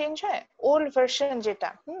ভার্সন চেঞ্জ হয়, ওল্ড ভার্সন যেটা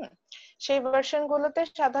সেই ভার্সন গুলোতে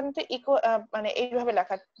সাধারণত মানে এইভাবে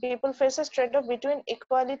লেখা, people faces trade of between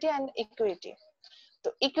equality and equity. তো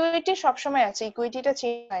ইকুইটি সবসময় আছে, ইকুইটিটা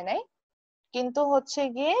চেঞ্জ হয় নাই, কিন্তু হচ্ছে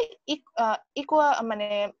গিয়ে মানে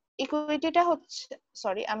ইকুইটিটা হচ্ছে,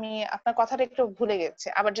 সরি আমি আপনার কথাটা একটু ভুলে গেছি,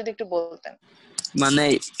 আবার যদি একটু বলতেন। মানে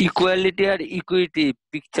ইকুয়ালিটি আর ইকুইটি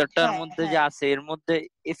পিকচারটার হ্যাঁ মধ্যে যে হ্যাঁ, আছে এর মধ্যে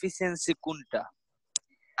এফিসিয়েন্সি কোনটা?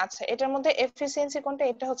 আচ্ছা এটার মধ্যে এফিসিয়েন্সি কোনটা,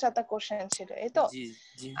 এটা হচ্ছে আপনার কোশ্চেন ছিল, এই তো? জি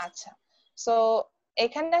জি। আচ্ছা, সো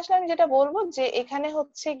এখানে আসলে আমি যেটা বলবো যে এখানে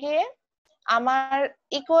হচ্ছে গিয়ে আমার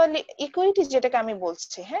ইকুইটি যেটাকে আমি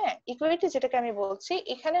বলছি, হ্যাঁ ইকুইটি যেটাকে আমি বলছি,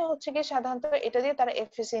 এখানে হচ্ছে গিয়ে সাধারণত এটা দিয়ে তারা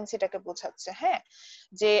এফিসিয়েন্সিটাকে বোঝাচ্ছে, হ্যাঁ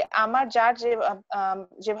যে আমার যার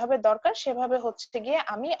যেভাবে দরকার সেভাবে হচ্ছে গিয়ে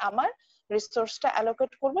আমি আমার রিসোর্সটা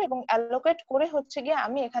অ্যালোকেট করব, এবং অ্যালোকেট করে হচ্ছে গিয়ে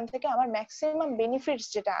আমি এখান থেকে আমার ম্যাক্সিমাম বেনিফিটস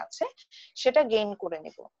যেটা আছে সেটা গেইন করে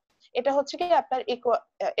নেব। এটা হচ্ছে কি আপনার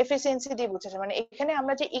এফিসিয়েন্সি দিয়ে বোঝাচ্ছে, মানে এখানে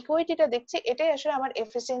আমরা যে ইকুইটিটা দেখছি এটাই আসলে আমার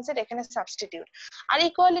এফিসিয়েন্সির এখানে সাবস্টিটিউট। আর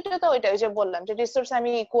ইকুয়ালিটি তো ওইটাই যে বললাম যে রিসোর্স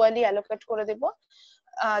আমি ইকুয়ালি অ্যালোকেট করে দেব,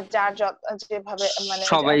 যার যেভাবে মানে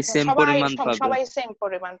সবাই সেম পরিমাণ পাবে। সবাই সেম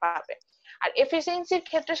পরিমাণ পাবে। আর এফিসিয়েন্সির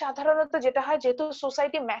ক্ষেত্রে সাধারণত যেটা হয়, যেহেতু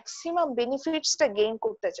সোসাইটি ম্যাক্সিমাম বেনিফিটসটা গেইন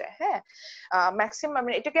করতে চায়, হ্যাঁ ম্যাক্সিমাম,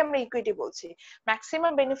 এটাকে আমরা ইকুইটি বলছি,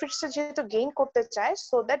 ম্যাক্সিমাম বেনিফিটসটা যেহেতু গেইন করতে চায়,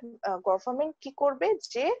 সো দ্যাট গভর্নমেন্ট কি করবে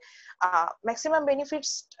যে ম্যাক্সিমাম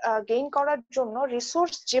বেনিফিটস গেইন করার জন্য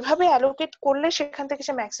রিসোর্স যেভাবে অ্যালোকেট করলে সেখান থেকে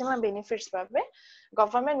সে ম্যাক্সিমাম বেনিফিটস পাবে,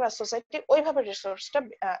 গভর্নমেন্ট বা সোসাইটি ওইভাবে রিসোর্সটা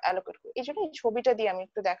অ্যালোকেট করে। এই জন্য এই ছবিটা দিয়ে আমি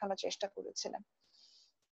একটু দেখানোর চেষ্টা করেছিলাম।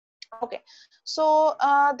 ওকে, সো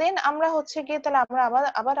দেন আমরা হচ্ছে গিয়ে তাহলে আমরা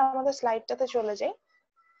আবার আমাদের স্লাইডটাতে চলে যাই।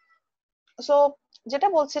 সো যেটা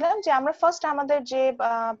বলছিলাম যে আমরা ফার্স্ট আমাদের যে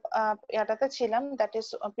ইয়াটাতে ছিলাম, that is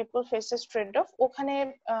people faces trade of, ওখানে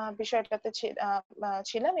বিষয়টাতে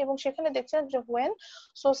ছিলাম, এবং সেখানে দেখছিলাম যে when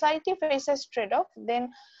society faces trade of, দেন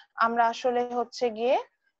আমরা আসলে হচ্ছে গিয়ে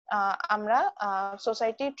আমরা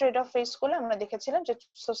সোসাইটি ট্রেড অফ ফেস করলে আমরা দেখেছিলাম যে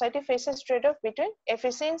society faces trade of between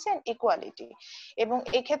efficiency and equality. এবং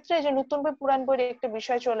এক্ষেত্রে যে নতুন বই পুরান বইয়ের একটা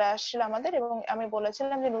বিষয় চলে আসছিল আমাদের, এবং আমি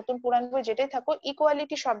বলেছিলাম যে নতুন পুরান বই যেটাই থাকুক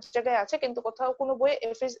ইকুয়ালিটি সব জায়গায় আছে, কিন্তু কোথাও কোনো বই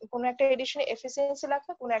কোনো একটা এডিশনে এফিসিয়েন্সি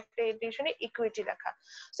লেখা, কোনো একটা এডিশনে ইকুইটি লেখা।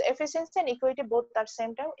 So efficiency and equity both R same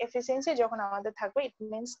term. Efficiency যখন আমাদের থাকবে ইট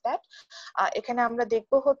মিনস দ্যাট এখানে আমরা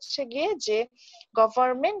দেখবো হচ্ছে গিয়ে যে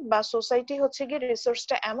গভর্নমেন্ট বা সোসাইটি হচ্ছে গিয়ে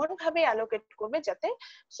রিসোর্সটা এমন ভাবে অ্যালোকেট করবে যাতে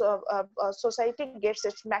society gets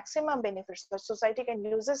its maximum benefits, the society can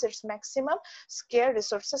uses its maximum scarce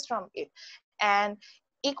resources from it. And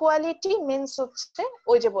equality means হচ্ছে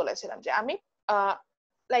ওই যে বলেছিলাম যে আমি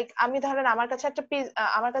লাইক আমি ধরেন আমার কাছে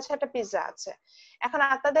একটা পিৎজা আছে, এখন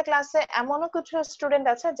আপনাদের ক্লাসে এমনও কিছু স্টুডেন্ট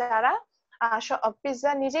আছে যারা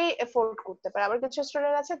পিৎজা নিজেই এফোর্ড করতে পারে, আবার কিছু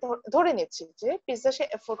স্টুডেন্ট আছে ধরে নিচ্ছি যে পিৎজা সে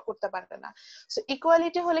এফোর্ড করতে পারে না। সো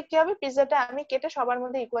ইকুয়ালিটি হলে কি হবে, পিৎজাটা আমি কেটে সবার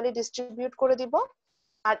মধ্যে ইকুয়ালি ডিস্ট্রিবিউট করে দিব।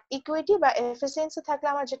 আর ইকুইটি বা এফিসিয়েন্সি থাকলে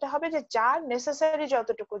আমার যেটা হবে যে যার নেসেসারি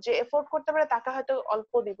যতটুকু, যে এফোর্ড করতে পারে তাকে হয়তো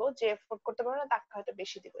অল্প দিব, যে এফোর্ড করতে পারে না তাকে হয়তো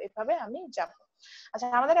বেশি দিব, এভাবে আমি যাব। আচ্ছা,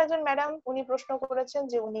 আমাদের একজন ম্যাডাম উনি প্রশ্ন করেছেন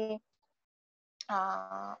যে উনি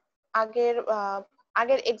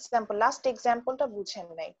আগের এক্সাম্পল, লাস্ট এক্সাম্পলটা বুঝেন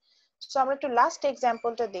নাই। সো আমরা একটু লাস্ট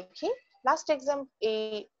এক্সাম্পলটা দেখি। লাস্ট এই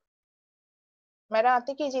ম্যাডাম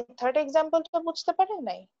আপনি কি যে থার্ড এক্সাম্পলটা বুঝতে পারেন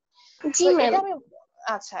নাই? জি ম্যাম।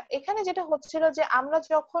 আচ্ছা, এখানে যেটা হচ্ছিল যে আমরা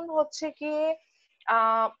যখন হচ্ছে কি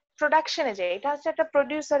প্রোডাকশনে যাই, এটা হচ্ছে একটা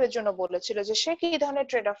প্রোডিউসারের জন্য বলেছিল যে সে কি ধরনের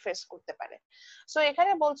ট্রেড অফ ফেস করতে পারে। সো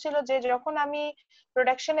এখানে বলছিল যে যখন আমি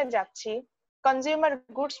প্রোডাকশনে যাচ্ছি, কনজিউমার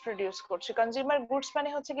গুডস প্রডিউস করছি, কনজিউমার গুডস মানে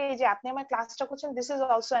হচ্ছে কি যে আপনি আমার ক্লাসটা করছেন, this is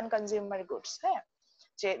also an consumer goods, হ্যাঁ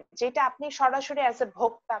যেটা আপনি সরাসরি অ্যাজ এ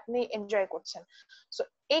ভোক্তা আপনি এনজয় করছেন। সো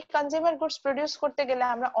এই কনজিউমার গুডস প্রডিউস করতে গেলে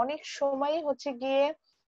আমরা অনেক সময় হচ্ছে গিয়ে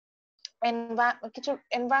কিছু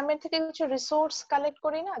এনভায়রনমেন্ট থেকে কিছু রিসোর্স কালেক্ট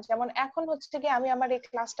করি না, যেমন এখন হচ্ছে কি আমি আমার এই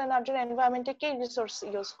ক্লাসটা নেওয়ার জন্য এনভায়রনমেন্টে কি রিসোর্স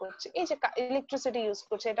ইউজ করছি, এই যে ইলেকট্রিসিটি ইউজ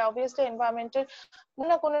করছে, এটা অবভিয়াসলি এনভায়রনমেন্টের কোনো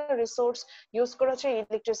না কোনো রিসোর্স ইউজ করে হচ্ছে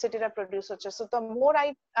ইলেকট্রিসিটিটা প্রডিউস হচ্ছে। So the more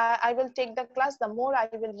I will take the class, the more I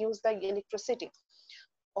will use the electricity,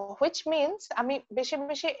 which means আমি বেশি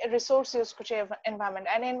বেশি রিসোর্স ইউজ করছি এনভায়রনমেন্ট,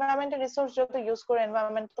 এন্ড এনভায়রনমেন্টের রিসোর্স যত ইউজ করে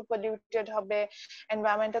এনভায়রনমেন্ট তো পলিউটেড হবে,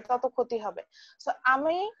 এনভায়রনমেন্টের তত ক্ষতি হবে। সো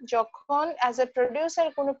আমি যখন অ্যাজ এ প্রোডিউসার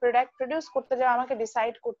কোনো প্রোডাক্ট প্রডিউস করতে যাই, আমাকে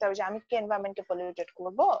ডিসাইড করতে হবে যে আমি কি এনভায়রনমেন্টকে পলিউটেড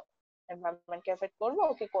করব, এনভায়রনমেন্টকে এফেক্ট করব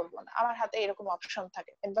কি করব না। আমার হাতে এরকম অপশন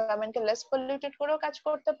থাকে, এনভায়রনমেন্টকে লেস পলিউটেড করেও কাজ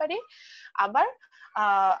করতে পারি, আবার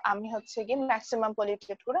আমি হচ্ছে কি ম্যাক্সিমাম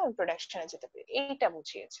পলিউটেড করে আমি প্রোডাকশনে যেতে পারি। এইটা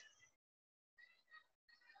বুঝিয়েছে।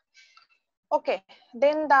 ওকে,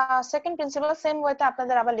 দেন দা সেকেন্ড প্রিন্সিপাল সেম ওয়েতে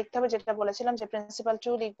আপনাদের আবার লিখতে হবে, যেটা বলেছিলাম যে প্রিন্সিপাল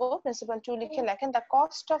 2 লিখবো। প্রিন্সিপাল 2 লিখে লেখেন the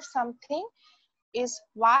cost of something is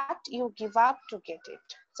what you give up to get it.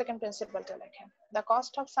 Second principle টা লেখেন, the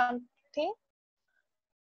cost of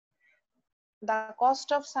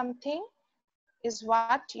something is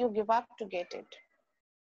what you give up to get it.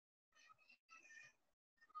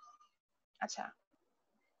 আচ্ছা,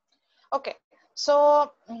 okay, so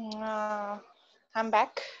I'm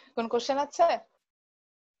back. কোন question আছে?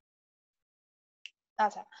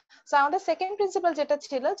 আচ্ছা, so আমাদের second principal যেটা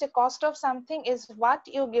ছিল যে cost of something is what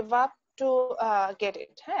you give up to get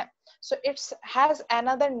it. হ্যাঁ, so it has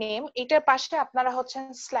another name. এটার পাশে আপনারা হচ্ছেন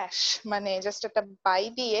স্ল্যাশ, মানে জাস্ট একটা বাই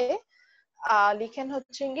দিয়ে লিখেন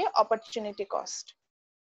হচ্ছে গিয়ে অপরচুনিটি কস্ট।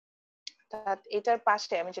 এটার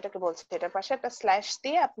পাশে আমি যেটাকে বলছি, এটার পাশে একটা স্ল্যাশ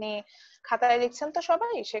দিয়ে আপনি খাতায় লিখছেন তো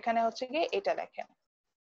সবাই, সেখানে হচ্ছে গিয়ে এটা লেখেন।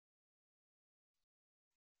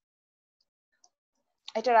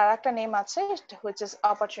 এটার আর একটা নেম আছে which is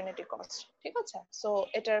opportunity cost, ঠিক আছে? সো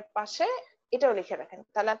এটার পাশে এটাও লিখে রাখেন,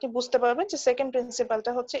 তাহলে আপনি বুঝতে পারবেন যে সেকেন্ড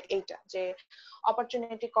প্রিন্সিপালটা হচ্ছে এইটা, যে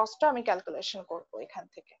অপরচুনিটি কস্টটা আমি ক্যালকুলেশন করব এখান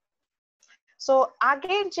থেকে। সো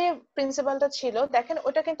আগের যে প্রিন্সিপালটা ছিল দেখেন,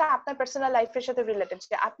 ওটা কিন্তু আপনার পার্সোনাল লাইফের সাথে রিলেটেড,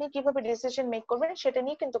 যে আপনি কিভাবে ডিসিশন মেক করবেন সেটা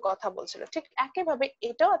নিয়ে কিন্তু কথা বলছিল। ঠিক একইভাবে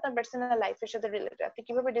এটাও আপনার পার্সোনাল লাইফের সাথে রিলেটেড, আপনি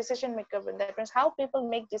কিভাবে ডিসিশন মেক করবেন, that means how people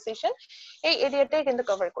make decision, এই এরিয়াটাই কিন্তু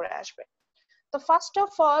কভার করে আসবে। So first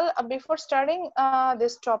of all, before starting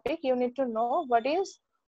this topic, you need to know what is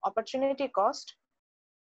opportunity cost,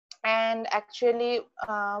 and actually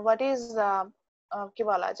what is কি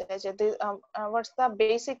বলা যায় যে what's the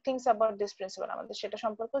basic things about this principle, আমাদের সেটা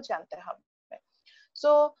সম্পর্কে জানতে হবে।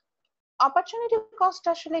 So opportunity cost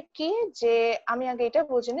আসলে কি, যে আমি আগে এটা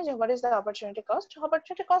বুঝিনি যে what is the opportunity cost.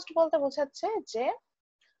 Opportunity cost বলতে বোঝাচ্ছে যে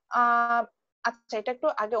আচ্ছা, এটা একটু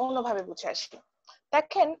আগে অন্যভাবে বুঝে আসি।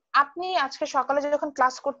 দেখেন, আপনি আজকে সকালে যখন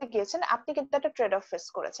ক্লাস করতে গিয়েছেন, আপনি কিন্তু একটা ট্রেড অফ ফেস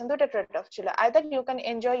করেছেন। দুটো ট্রেড অফ ছিল, either you can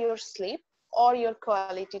enjoy your slip or your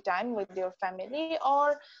quality time with your family or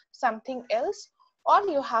something else, or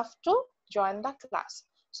you have to join the class.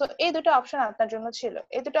 So এই দুটো অপশন আপনার জন্য ছিল।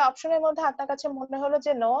 এই দুটো অপশনের মধ্যে আপনার কাছে মনে হলো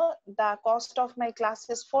যে no, the cost of my class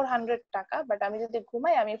is 400 টাকা, বাট আমি যদি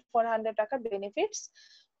ঘুমাই আমি 400 টাকার বেনিফিটস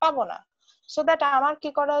পাবো না। সো দ্যাট আমার কি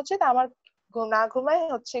করা উচিত, আমার না ঘুমাই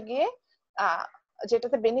হচ্ছে গিয়ে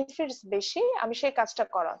যেটাতে বেনিফিটস বেশি, আমি সেই কাজটা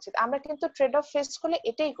করা উচিত। আমরা কিন্তু ট্রেড অফ ফেস করলে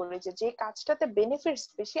এটাই করি, যে কাজটাতে বেনিফিটস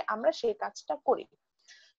বেশি আমরা সেই কাজটা করি।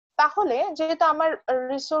 তাহলে যেহেতু আমার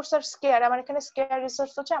রিসোর্স আর স্কেয়ার, আমার এখানে স্কেয়ার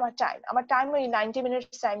রিসোর্স হচ্ছে আমার টাইম, আমার টাইম ওই 90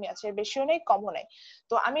 মিনিটস টাইমই আছে, বেশিও নেই কমও নেই।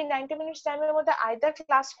 তো আমি 90 মিনিটস টাইমের মধ্যে আইদার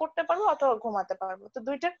ক্লাস করতে পারবো অথবা ঘুমাতে পারবো। তো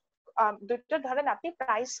দুইটা ধরেন আপনি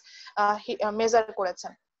প্রাইস মেজার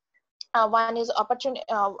করেছেন। ওয়ান ইজ অপরচুনিটি,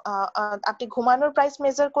 আপনি ঘুমানোর প্রাইস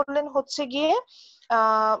মেজার করলেন হচ্ছে গিয়ে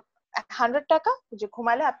 100 টাকা, যে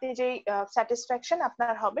ঘুমালে আপনি যে স্যাটিসফ্যাকশন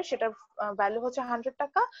আপনার হবে সেটার ভ্যালু হচ্ছে 100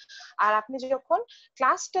 টাকা। আর আপনি যখন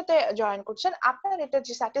ক্লাসটাতে জয়েন করছেন, আপনার এটা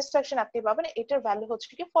যে স্যাটিসফ্যাকশন আপনি পাবেন, এটার ভ্যালু হচ্ছে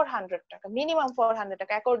কি 400 টাকা, মিনিমাম 400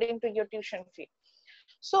 টাকা according to your tuition fee.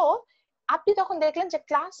 So আপনি তখন দেখলেন যে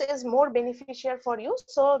class is more beneficial for you,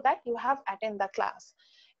 so that you have attend the class.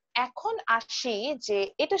 এখন আসি যে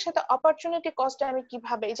এটার সাথে অপরচুনিটি কস্ট আমি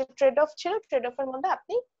কিভাবে, এই যে ট্রেড অফ ছিল, ট্রেড অফের মধ্যে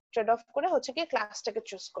আপনি ট্রেড অফ করে হচ্ছে কি ক্লাসটাকে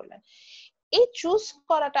চুজ করলেন। এই চুজ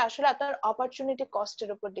করাটা আসলে আপনার অপরচুনিটি কস্টের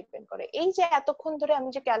উপর ডিপেন্ড করে। এই যে এতক্ষণ ধরে আমি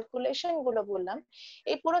যে ক্যালকুলেশন গুলো বললাম,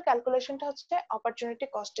 এই পুরো ক্যালকুলেশনটা হচ্ছে অপরচুনিটি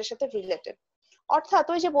কস্টের সাথে রিলেটেড। অর্থাৎ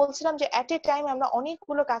ওই যে বলছিলাম যে এট এ টাইম আমরা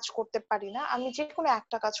অনেকগুলো কাজ করতে পারি না, আমি যে কোনো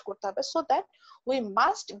একটা কাজ করতে হবে, so that we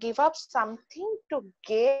must give up something to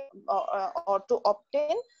get or to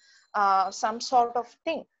obtain some sort of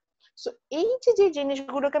thing. So এই যে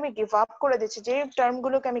জিনিসগুলোকে আমি গিভ আপ করে দিচ্ছি, যে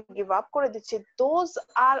টার্মগুলোকে আমি গিভ আপ করে দিচ্ছি, those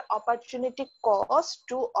are opportunity cost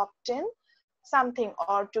to obtain something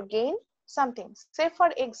or to gain something. Say for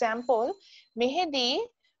example, মেহেদি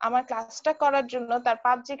আমার ক্লাসটা করার জন্য তার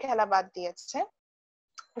পাবজি খেলা বাদ দিয়েছে।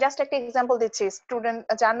 জাস্ট একটা এক্সাম্পল দিচ্ছি, স্টুডেন্ট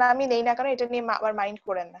যার নাম আমি নেই না কারণ এটা নিয়ে আবার মাইন্ড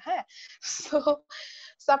করেন না। হ্যাঁ, সো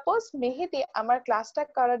সাপোজ মেহেদি আমার ক্লাসটা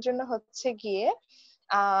করার জন্য হচ্ছে গিয়ে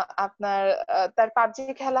আপনার তার পাবজি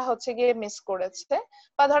খেলা হচ্ছে গিয়ে মিস করেছে,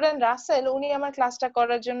 বা ধরেন রাসেল উনি আমার ক্লাসটা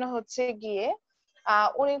করার জন্য হচ্ছে গিয়ে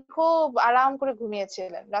উনি খুব আরাম করে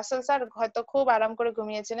ঘুমিয়েছিলেন। রাসেল স্যার হয়তো খুব আরাম করে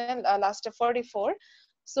ঘুমিয়েছিলেন লাস্টে 44।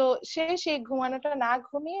 সো সেই ঘুমানোটা না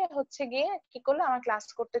ঘুমিয়ে হচ্ছে গিয়ে কি করলো, আমার ক্লাস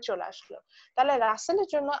করতে চলে আসলো। তাহলে রাসেলের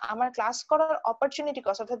জন্য আমার ক্লাস করার অপরচুনিটি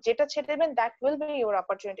কস্ট, অর্থাৎ যেটা ছেড়ে দেবেন that will be your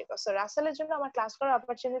opportunity cost. রাসেলের জন্য আমার ক্লাস করার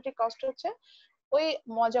অপরচুনিটি কস্ট হচ্ছে ওই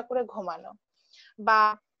মজা করে ঘুমানো। বা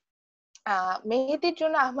মেহেদির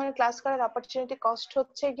জন্য আমার ক্লাস করার অপরচুনিটি কস্ট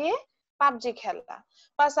হচ্ছে গিয়ে পাবজি খেলা।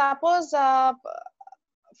 বা সাপোজ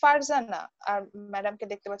ফারজানা আর ম্যাডামকে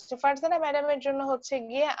দেখতে পাচ্ছি। ফারজানা ম্যাডামের জন্য হচ্ছে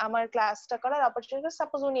গিয়ে আমার ক্লাসটা করার অপরচুনিটি,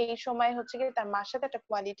 সাপোজ উনি এই সময় হচ্ছে গিয়ে তার মার সাথে একটা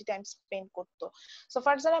কোয়ালিটি টাইম স্পেন্ড করতো। সো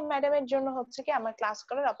ফারজানা ম্যাডামের জন্য হচ্ছে কি আমার ক্লাস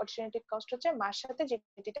করার অপরচুনিটি কস্ট হচ্ছে মার সাথে যে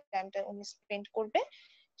টাইমটা উনি স্পেন্ড করবে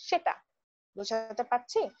সেটা। বুঝাতে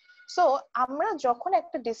পারছি? সো আমরা যখন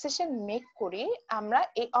একটা ডিসিশন মেক করি, আমরা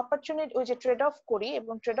এই অপরচুনিটি ওই যে ট্রেড অফ করি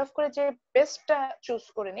এবং ট্রেড অফ করে যে বেস্টটা চুজ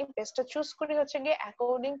করে নিই, বেস্টটা চুজ করি হচ্ছে গিয়ে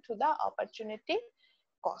according to the opportunity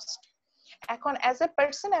cost. এখন অ্যাজ এ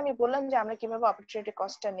পার্সন আমি বললাম যে আমরা কিভাবে অপরচুনিটি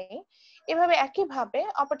কস্টটা নেই, এভাবে একইভাবে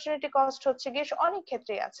অপরচুনিটি কস্ট হচ্ছে গিয়ে অনেক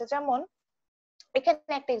ক্ষেত্রে আছে। যেমন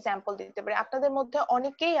এখানে একটা এক্সাম্পল দিতে পারি, আপনাদের মধ্যে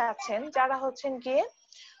অনেকেই আছেন যারা হচ্ছেন গিয়ে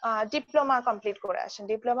ডিপ্লোমা কমপ্লিট করে আসেন,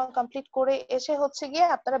 ডিপ্লোমা কমপ্লিট করে এসে হচ্ছে গিয়ে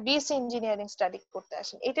আপনারা বিএসসি ইঞ্জিনিয়ারিং স্টাডি করতে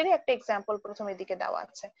আসেন। এটারই একটা এক্সাম্পল প্রথমের দিকে দেওয়া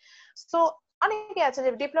আছে। তো অনেকে আছে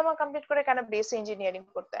যে ডিপ্লোমা কমপ্লিট করে কেন বিএসসি ইঞ্জিনিয়ারিং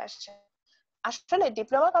করতে আসছে। আসলে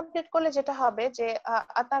ডিপ্লোমা কমপ্লিট করলে যেটা হবে যে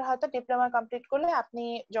আপনার হয়তো ডিপ্লোমা কমপ্লিট করলে আপনি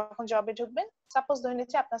যখন জবে ঢুকবেন, সাপোজ ধরে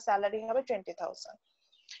নিচ্ছি আপনার স্যালারি হবে 20,000,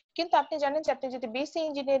 কিন্তু আপনি জানেন যে আপনি যদি বিএসসি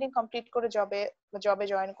ইঞ্জিনিয়ারিং কমপ্লিট করে জবে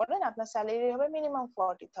জয়েন করেন আপনার স্যালারি হবে মিনিমাম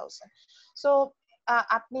 40,000। সো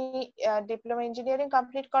আপনি ডিপ্লোমা ইঞ্জিনিয়ারিং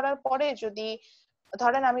কমপ্লিট করার পরে যদি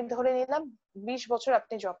ধরেন আমি ধরে নিলাম 20 বছর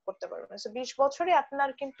আপনি জব করতে পারবেন, সো 20 বছরে আপনার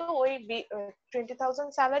কিন্তু ওই 20,000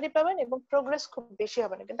 স্যালারি পাবেন এবং প্রোগ্রেস খুব বেশি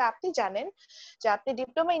হবে না। কিন্তু আপনি জানেন যে আপনি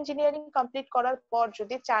ডিপ্লোমা ইঞ্জিনিয়ারিং কমপ্লিট করার পর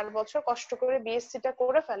যদি 4 বছর কষ্ট করে বিএসসিটা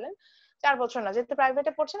করে ফেলেন, 4 বছর না, যেহেতু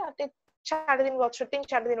প্রাইভেটে পড়ছেন আপনি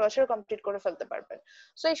 3.5 বছর কমপ্লিট করে ফেলতে পারবেন।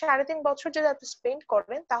 সো এই 3.5 বছর যদি আপনি স্পেন্ড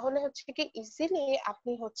করেন তাহলে হচ্ছে কি ইজিলি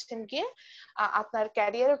আপনি হচ্ছেন গিয়ে আপনার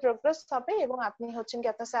ক্যারিয়ারে প্রোগ্রেস হবে এবং আপনি হচ্ছেন কি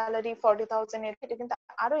আপনার স্যালারি 40,000 এটা কিন্তু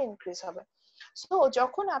আরো ইনক্রিজ হবে। সো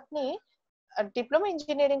যখন আপনি ডিপ্লোমা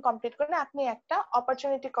ইঞ্জিনিয়ারিং কমপ্লিট করেন আপনি একটা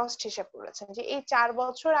অপরচুনিটি কস্ট হিসেব করেছেন যে এই 4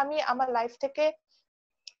 বছর আমি আমার লাইফ থেকে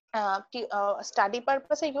স্টাডি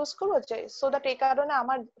পারপাসে ইউজ করবো, সো দ্যাট এই কারণে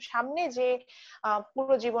আমার সামনে যে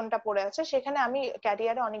পুরো জীবনটা পড়ে আছে সেখানে আমি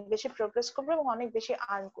ক্যারিয়ারে অনেক বেশি প্রোগ্রেস করবো এবং অনেক বেশি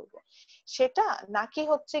আর্ন করব, সেটা নাকি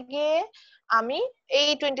হচ্ছে গিয়ে আমি এই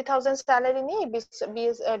 20,000 স্যালারি নিয়ে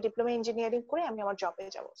ডিপ্লোমা ইঞ্জিনিয়ারিং করে আমি আমার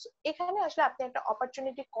জবে যাবো। এখানে আসলে আপনি একটা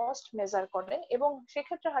অপরচুনিটি কস্ট মেজার করেন এবং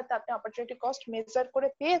সেক্ষেত্রে হয়তো আপনি অপরচুনিটি কস্ট মেজার করে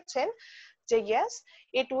পেয়েছেন যে yes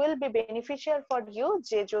it will be beneficial for you,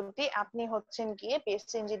 যে যদি আপনি হচ্ছেন গিয়ে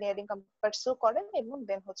বিএসসি ইঞ্জিনিয়ারিং পারসু করেন এবং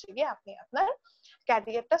দেন হচ্ছে গিয়ে আপনি আপনার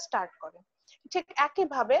ক্যারিয়ারটা স্টার্ট করেন। ঠিক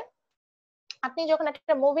একইভাবে আপনি যখন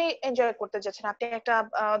একটা মুভি এনজয় করতে যাচ্ছেন, আপনি একটা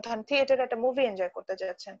ধরেন থিয়েটারে একটা মুভি এনজয় করতে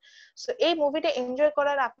যাচ্ছেন, সো এই মুভিটা এনজয়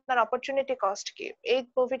করার আপনার অপরচুনিটি কস্ট কি? এই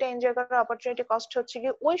মুভিটা এনজয় করার অপরচুনিটি কস্ট হচ্ছে কি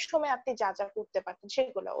ওই সময় আপনি যা যা করতে পারতেন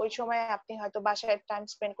সেগুলো, ওই সময় আপনি হয়তো বাসায় টাইম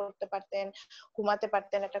স্পেন্ড করতে পারতেন, ঘুমাতে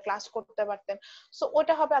পারতেন, একটা ক্লাস করতে পারতেন, সো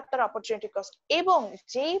ওটা হবে আপনার অপরচুনিটি কস্ট। এবং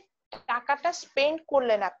যেই টাকাটা স্পেন্ড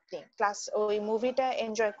করলেন আপনি ক্লাস ওই মুভিটা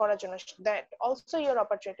এনজয় করার জন্য, that also your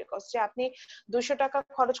opportunity cost. যে আপনি 200 টাকা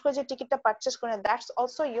খরচ করে যে টিকিটটা পারচেজ করেন, that's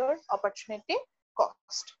also your opportunity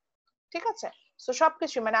cost. ঠিক আছে? সো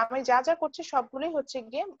সবকিছু মানে আমি যা যা করছি সবগুলোই হচ্ছে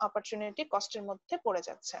গিয়ে অপরচুনিটি কস্টের মধ্যে পড়ে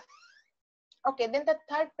যাচ্ছে। ওকে, দেন the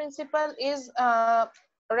third principal is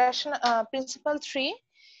principal 3,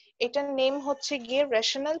 এটার নেম হচ্ছে গিয়ে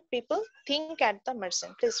rational people think at the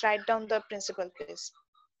মার্জেন্ট। Please write down the principal please.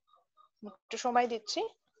 একটু সময় দিচ্ছি,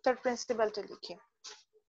 থার্ড প্রিন্সিপালটা লিখি।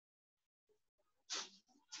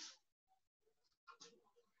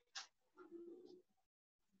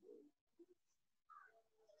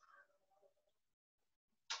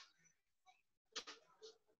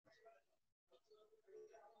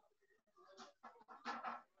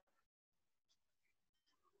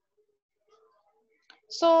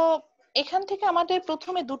 সো এখান থেকে আমাদের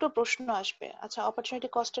প্রথমে দুটো প্রশ্ন আসবে। আচ্ছা, অপরচুনিটি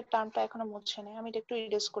কস্টের টার্মটা এখনো মুছে নেই, আমি এটা একটু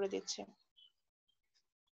ইরেজ করে দিচ্ছি।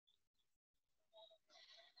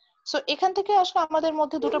 সো এখান থেকে আসলে আমাদের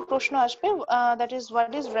মধ্যে দুটো প্রশ্ন আসবে, that is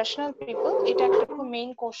what is rational people. এটা একটা খুব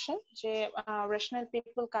মেইন কোশ্চেন যে রেশনাল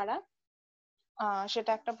পিপল কারা,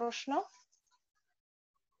 সেটা একটা প্রশ্ন।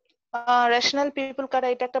 রেশনাল পিপল কারা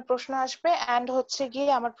এটা একটা প্রশ্ন আসবে, এন্ড হচ্ছে গিয়ে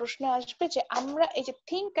আমার প্রশ্ন আসবে যে আমরা এই যে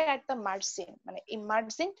থিঙ্ক অ্যাট দ্য মার্জিন, মানে এই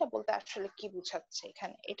মার্জিনটা বলতে আসলে কি বোঝাচ্ছে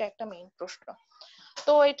এখানে, এটা একটা মেইন প্রশ্ন।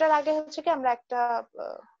 তো এটার আগে হচ্ছে কি আমরা একটা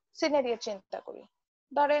সিনারিও চিন্তা করি।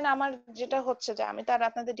 ধরেন আমার যেটা হচ্ছে যে আমি তো আর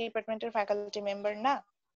আপনাদের ডিপার্টমেন্টের ফ্যাকাল্টি মেম্বার না,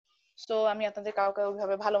 সো আমি আপনাদের কাউকে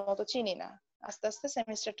ওইভাবে ভালো মতো চিনি না, আস্তে আস্তে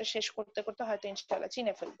সেমিস্টারটা শেষ করতে করতে হয়তো ইনশাআল্লাহ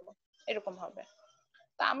চিনে ফেলবো, এরকম হবে।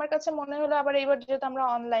 তা আমার কাছে মনে হলো আবার এইবার যেহেতু আমরা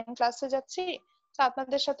অনলাইন ক্লাসে যাচ্ছি, তো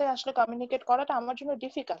আপনাদের সাথে আসলে কমিউনিকেট করাটা আমার জন্য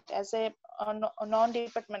difficult as a non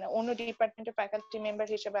department অন্য ডিপার্টমেন্টের ফ্যাকাল্টি মেম্বার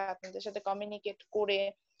হিসেবে আপনাদের সাথে কমিউনিকেট করে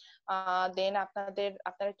দেন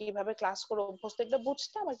আপনারা কিভাবে ক্লাস করে অভ্যস্ত এগুলো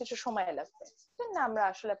বুঝতে আমার কিছু সময় লাগবে, দেন আমরা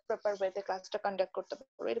আসলে প্রপার ওয়েতে ক্লাসটা কন্ডাক্ট করতে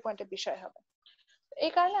পারবো, এরকম একটা বিষয় হবে।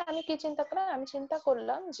 এই কারণে আমি কি চিন্তা করলাম, আমি চিন্তা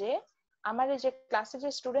করলাম যে আমার এই যে ক্লাসে যে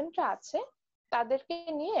স্টুডেন্টরা আছে তাদেরকে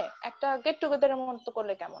নিয়ে একটা গেট টুগেদারের মতো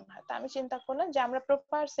করলে কেমন হয়। তা আমি চিন্তা করলাম যে আমরা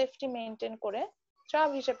প্রপার সেফটি মেনটেন করে সব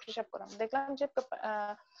হিসাব করলাম, দেখলাম যে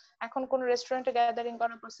এখন কোন রেস্টুরেন্টে গ্যাদারিং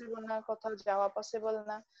করা পসিবল না, কোথাও যাওয়া পসিবল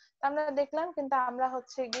না। আমরা দেখলাম কিন্তু আমরা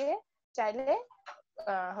হচ্ছে গিয়ে চাইলে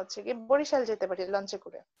হচ্ছে গিয়ে বরিশাল যেতে পারি লঞ্চে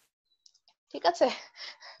করে, ঠিক আছে।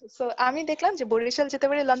 সো আমি দেখলাম যে বরিশাল যেতে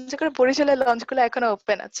পারি লঞ্চে করে, বরিশালের লঞ্চগুলো এখনো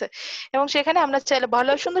ওপেন আছে এবং সেখানে আমরা চাইলে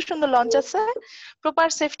ভালো সুন্দর সুন্দর লঞ্চ আছে, প্রপার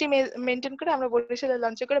সেফটি মেনটেন করে আমরা বরিশালের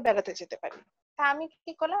লঞ্চে করে বেড়াতে যেতে পারি। তা আমি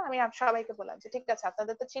কি করলাম, আমি সবাইকে বললাম যে ঠিক আছে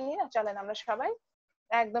আপনাদের তো চিনি না, চলেন আমরা সবাই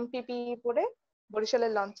একদম পিপিই পরে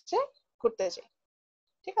বরিশালের লঞ্চে ঘুরতে যাই,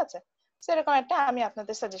 ঠিক আছে। সেরকম একটা আমি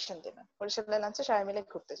আপনাদের সাজেশন দিলাম, বরিশালের লঞ্চে সবাই মিলে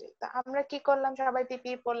ঘুরতে যাই। তা আমরা কি করলাম, সবাই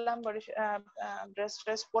পিপিই পরলাম,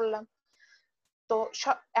 ড্রেস পরলাম। তো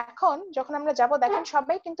এখন যখন আমরা যাব দেখেন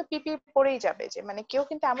সবাই কিন্তু পিপি পরেই যাবে, যে মানে কেউ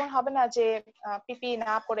কিন্তু এমন হবে না যে পিপি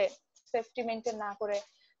না পরে সেফটি মেনটেন না করে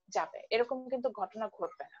যাবে, এরকম কিন্তু ঘটনা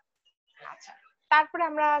ঘটবে না। আচ্ছা, তারপরে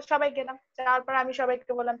আমরা সবাই গেলাম, তারপর আমি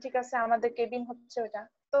সবাইকে বললাম ঠিক আছে আমাদের কেবিন হচ্ছে ওটা,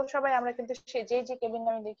 তো সবাই আমরা কিন্তু যে কেবিন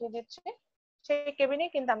আমি দেখিয়ে দিচ্ছি সেই কেবিনে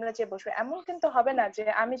কিন্তু আমরা যে বসবো, এমন কিন্তু হবে না যে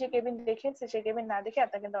আমি যে কেবিন দেখিয়েছি সেই কেবিন না দেখে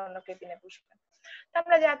আপনারা কিন্তু অন্য কেবিনে বসবেন।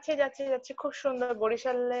 আমরা যাচ্ছি খুব সুন্দর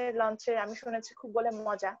বরিশালের লঞ্চে, আমি শুনেছি খুব বলে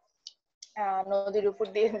মজা, নদীর উপর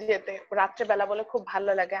দিয়ে যেতে রাত্রেবেলা বলে খুব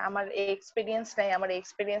ভালো লাগে। আমার এই এক্সপিরিয়েন্স নাই, আমার এই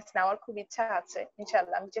এক্সপিরিয়েন্স নেওয়ার খুব ইচ্ছা আছে,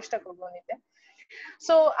 ইনশাআল্লাহ আমি চেষ্টা করবো নিতে।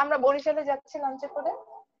 সো আমরা বরিশালে যাচ্ছি লঞ্চে করে,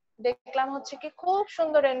 দেখলাম হচ্ছে কি খুব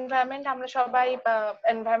সুন্দর এনভায়রনমেন্ট, আমরা সবাই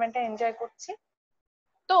এনভায়রনমেন্টটা এনজয় করছি।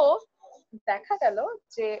 তো দেখা গেল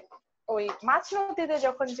যে ওই মাছ নদীতে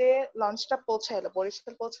যখন যে লঞ্চটা পৌঁছাইলো,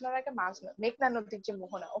 বরিশাল পৌঁছানোর আগে মেঘনা নদীর যে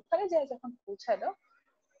মোহনা ওখানে যে যখন পৌঁছালো,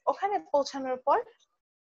 ওখানে পৌঁছানোর পর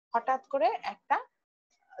হঠাৎ করে একটা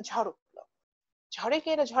ঝড় উঠলো।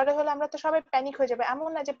 ঝড়ে হলে আমরা তো সবাই প্যানিক হয়ে যাবে, এমন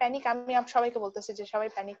না যে প্যানিক, আমি সবাইকে বলতেছি যে সবাই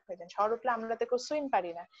প্যানিক হয়ে যান, ঝড় উঠলে আমরা তো কেউ সুইম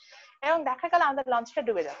পারি না। এবং দেখা গেল আমাদের লঞ্চটা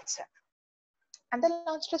ডুবে যাচ্ছে। আমাদের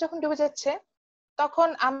লঞ্চটা যখন ডুবে যাচ্ছে তখন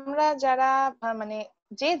আমরা যারা মানে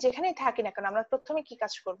যে যেখানেই থাকি না কেন, আমরা প্রথমে কি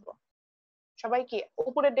কাজ করব, সবাই কি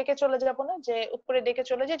উপরের ডেকে চলে যাব না, যে উপরের ডেকে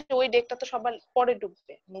চলে যে ওই ডেকটা তো সবার পরে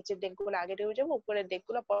ডুববে, নিচের ডেক গুলো আগে ডুবে যাবো, উপরের ডেক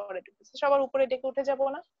গুলো পরে ডুববে, সবার উপরের ডেকে উঠে যাব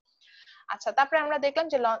না। আচ্ছা, তারপরে আমরা দেখলাম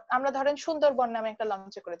যে আমরা ধরেন সুন্দরবন নামে একটা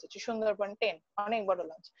লঞ্চে করে যাচ্ছি, সুন্দরবন 10, অনেক বড়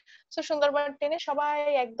লঞ্চ। তো সুন্দরবন 10-এ সবাই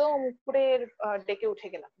একদম উপরের ডেকে উঠে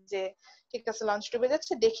গেলাম যে ঠিক আছে লঞ্চ ডুবে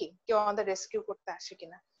যাচ্ছে, দেখি কেউ আমাদের রেস্কিউ করতে আসে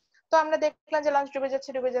কিনা। তো আমরা দেখলাম যে লঞ্চ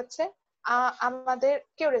ডুবে যাচ্ছে, আমাদের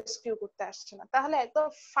কেউ রেস্কিউ করতে আসছে না। তাহলে একদম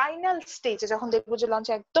ফাইনাল স্টেজে যখন দেখবো যে লঞ্চ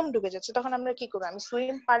একদম ডুবে যাচ্ছে, তখন আমরা কি করবো, আমি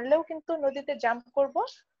সুইম পারলেও কিন্তু নদীতে জাম্প করব,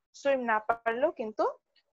 সুইম না পারলেও কিন্তু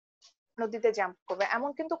নদীতে জাম্প করবে, এমন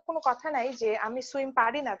কিন্তু কোনো কথা নাই যে আমি সুইম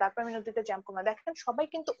পারি না তারপর আমি নদীতে জাম্প করবো। দেখেন সবাই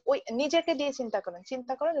কিন্তু ওই নিজেকে দিয়ে চিন্তা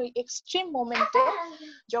করেন ওই এক্সট্রিম মোমেন্টে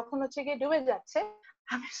যখন হচ্ছে গিয়ে ডুবে যাচ্ছে,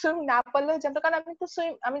 আমি সুইম না পারলেও জানতো, কারণ আমি তো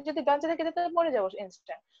সুইম, আমি যদি লঞ্চে থেকে যেতে মরে যাবো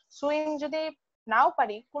ইনস্ট্যান্ট। সুইম যদি নাও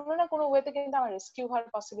পারি, কোনো না কোনো ওয়েতে কিন্তু আমার রেস্কিউ হওয়ার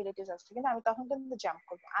পসিবিলিটিস আছে, কিন্তু আমি তখন কিন্তু জাম্প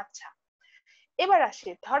করবো। আচ্ছা, এবার আসি,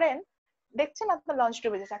 ধরেন দেখছেন আপনার লঞ্চ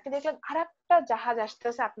ডুবে যাচ্ছে, আপনি দেখলেন আর একটা জাহাজ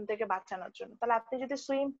আসতেছে আপনাদেরকে বাঁচানোর জন্য, তাহলে আপনি যদি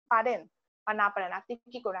সুইম পারেন বা না পারেন আপনি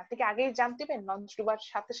কি করবেন, আপনি কি আগেই জান দিবেন, লঞ্চ ডুবার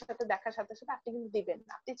সাথে সাথে দেখার সাথে সাথে আপনি কিন্তু দিবেন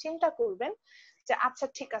না, আপনি চিন্তা করবেন যে আচ্ছা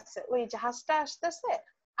ঠিক আছে ওই জাহাজটা আসতেছে,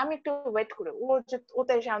 আমি একটু ওয়েট করে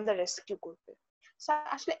ওতে এসে আমাদের রেস্কিউ করবে।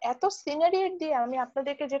 আসলে এত সিনারিও দিয়ে আমি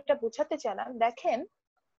আপনাদেরকে যেটা বোঝাতে চাইলাম, দেখেন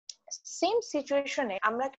সেম সিচুয়েশনে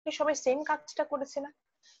আমরা কি সবাই সেম কাজটা করেছি না,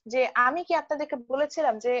 যে আমি কি আপনাদেরকে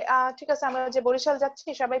বলেছিলাম যে ঠিক আছে আমরা যে বরিশাল যাচ্ছি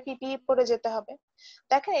সবাই পিপিই পরে যেতে হবে।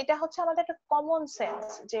 দেখেন এটা হচ্ছে আমাদের একটা কমন সেন্স,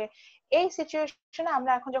 যে এই সিচুয়েশনে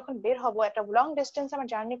আমরা এখন যখন বের হব একটা লং ডিস্টেন্স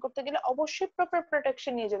আমরা জার্নি করতে গেলে অবশ্যই প্রপার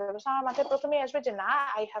প্রোটেকশন নিয়ে যেতে হবে। আমার মাথায় প্রথমেই আসবে যে না,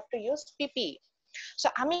 I have to use PP. So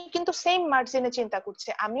আমি কিন্তু সেম মার্জিনে চিন্তা করছি,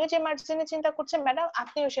 আমিও যে মার্জিনে চিন্তা করছেন ম্যাডাম,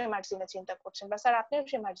 আপনিও সেই মার্জিনে চিন্তা করছেন, বা স্যার আপনিও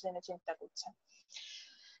সেই মার্জিনে চিন্তা করছেন।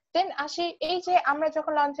 দেন আসি এই যে আমরা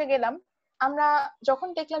যখন লঞ্চে গেলাম, আমরা যখন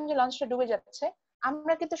দেখলাম যে লঞ্চটা ডুবে যাচ্ছে,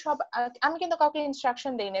 আমরা কিন্তু আমি কিন্তু কাউকে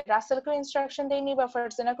ইনস্ট্রাকশন দেইনি, রাসেলকেও ইনস্ট্রাকশন দেইনি, বা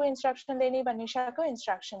ফারজানাকেও ইনস্ট্রাকশন দেইনি, বা নিশাকেও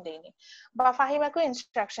ইনস্ট্রাকশন দেইনি, বা ফাহিমাকেও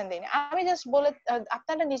ইনস্ট্রাকশন দেইনি। আমি জাস্ট বলে,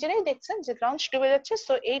 আপনারা নিজেরাই দেখছেন যে লঞ্চ ডুবে যাচ্ছে,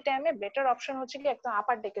 সো এই টাইমে বেটার অপশন হচ্ছে কি একদম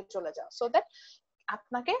আপার ডেকে চলে যাও, সো দ্যাট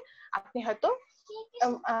আপনি হয়তো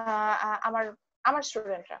আমার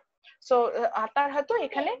স্টুডেন্টরা, সো তার হয়তো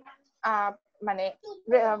এখানে মানে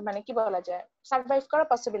মানে কি বলা যায় সার্ভাইভ করার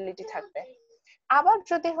পসিবিলিটি থাকবে। আবার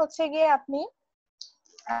যদি হচ্ছে গিয়ে আপনি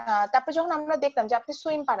তারপর যখন আমরা দেখলাম যে আপনি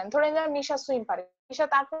সুইম পারেন, ধরে নিলাম নিশা সুইম পারে, নিশা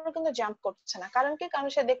তারপরে কিন্তু জাম্প করছে না, কারণ কি? কারণ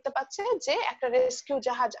সে দেখতে পাচ্ছে যে একটা রেস্কিউ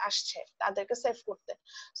জাহাজ আসছে তাদেরকে সেভ করতে।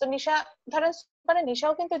 সো নিশা ধরেন পারে,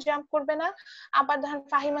 নিশাও কিন্তু জাম্প করবে না। আবার ধরেন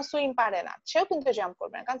ফাহিমা সুইম পারে না, সেও কিন্তু জাম্প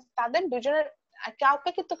করবে না, কারণ তাদের দুজনের কাউকে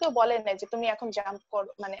কিন্তু কেউ বলে নাই যে তুমি এখন জাম্প কর,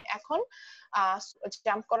 মানে এখন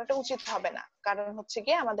জাম্প করাটা উচিত হবে না, কারণ হচ্ছে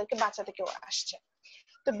গিয়ে আমাদেরকে বাঁচাতে কেউ আসছে।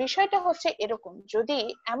 তো বিষয়টা হচ্ছে এরকম, যদি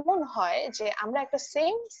এমন হয় যে আমরা একটা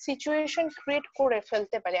সেম সিচুয়েশন ক্রিয়েট করে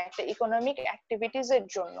ফেলতে পারি একটা ইকোনমিক অ্যাক্টিভিটিজ এর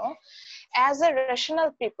জন্য, অ্যাজ এ রেশনাল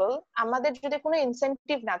পিপল, আমাদের যদি কোনো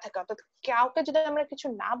ইনসেনটিভ না থাকে, অর্থাৎ কাউকে যদি আমরা কিছু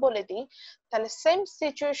না বলে দিই, তাহলে সেম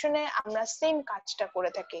সিচুয়েশনে আমরা সেম কাজটা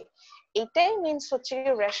করে থাকি। এটাই মিনস হচ্ছে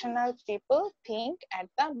rational people think at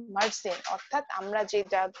the margin, অর্থাৎ আমরা যে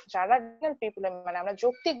যারা রেশনাল পিপল মানে আমরা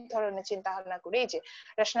যৌক্তিক ধরনের চিন্তা ভাবনা করি, এই যে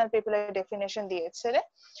রেশনাল পিপলের ডেফিনেশন দিয়েছে,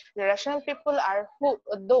 rational people are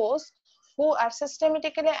those who are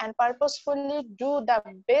systematically and purposefully do the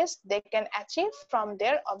best they can achieve from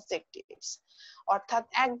their objectives. অর্থাৎ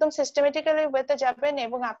একদম সিস্টেমেটিক্যালি ওয়েতে যাবেন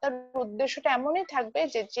এবং আপনার উদ্দেশ্যটা এমনই থাকবে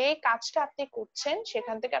যে যে কাজটা আপনি করছেন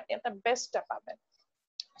সেখান থেকে আপনি আপনার বেস্টটা পাবেন।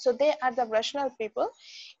 So they are the rational people.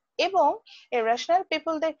 এবং এই রেশনাল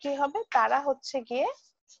পিপলদের কি হবে, তারা হচ্ছে গিয়ে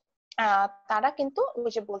তারা কিন্তু ওই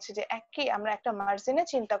যে বলছে যে একই আমরা একটা মার্জিনে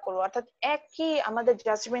চিন্তা করবো, অর্থাৎ একই আমাদের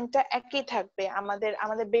জাজমেন্টটা একই থাকবে, আমাদের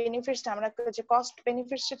আমাদের বেনিফিটস, আমরা যে কস্ট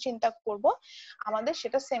বেনিফিটস চিন্তা করব আমাদের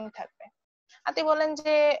সেটা সেম থাকবে। আপনি বলেন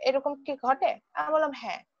যে এরকম কি ঘটে? আমি বললাম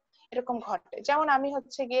হ্যাঁ এরকম ঘটে। যেমন আমি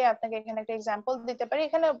হচ্ছে গিয়ে আপনাকে এখানে একটা এক্সাম্পল দিতে পারি,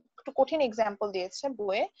 এখানে একটু কঠিন এক্সাম্পল দিয়েছে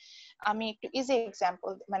বইয়ে, আমি একটু ইজি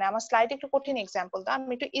এক্সাম্পল, মানে আমার স্লাইডে একটু কঠিন এক্সাম্পল দাও,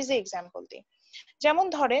 আমি একটু ইজি এক্সাম্পল দিই। যেমন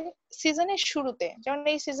ধরেন সিজনের শুরুতে, যেমন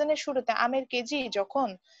এই সিজনের শুরুতে আমের কেজি যখন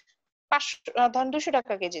 200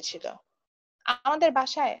 টাকা কেজি ছিল, আমাদের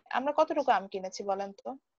বাসায় আমরা কতটুকু আম কিনেছি বলেন তো?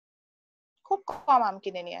 খুব কম আম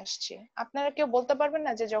কিনে নিয়ে আসছি। আপনারা কেউ বলতে পারবেন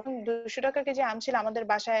না যে যখন 200 টাকা কেজি আম ছিল আমাদের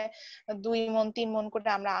বাসায় 2 মণ 3 মণ করে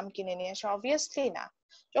আমরা আম কিনে নিয়ে আসি? অবভিয়াসলি না।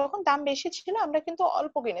 যখন দাম বেশি ছিল আমরা কিন্তু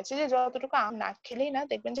অল্প কিনেছি, যে যতটুকু আম না খেলেই না,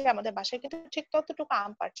 দেখবেন যে আমাদের বাসায় কিন্তু ঠিক ততটুকু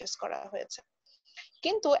আম পারচেস করা হয়েছে।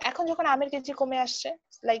 কিন্তু এখন যখন আমের কেজি কমে আসছে,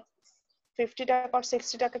 লাইক 50 টাকা or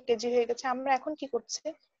 60 টাকা কেজি হয়ে গেছে, আমরা এখন কি করছি?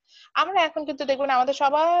 আমরা এখন কিন্তু দেখবেন আমাদের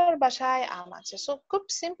সবার বাসায় আম আছে। সো খুব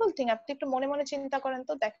সিম্পল থিং, আপনি একটু মনে মনে চিন্তা করেন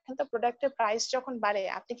তো, দেখেন তো প্রোডাক্টের প্রাইস যখন বাড়ে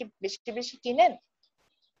আপনি কি বেশি বেশি কিনেন?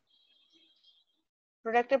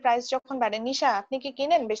 প্রোডাক্টের প্রাইস যখন বাড়ে, নিশা আপনি কি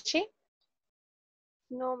কিনেন বেশি?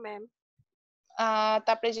 No ma'am.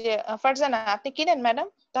 তারপরে যে ফারজানা আপনি কিনেন ম্যাডাম?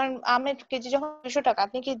 কারণ আমের কেজি যখন 200 টাকা,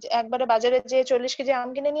 আপনি কি একবারে বাজারে যে 40 কেজি আম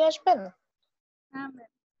কিনে নিয়ে আসবেন? হ্যাঁ ম্যাম।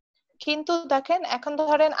 কিন্তু দেখেন এখন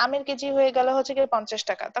ধরেন আমের কেজি হয়ে গেল হচ্ছে কি 50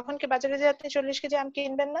 টাকা, তখন কি বাজারে যে আপনি 40 কেজি আম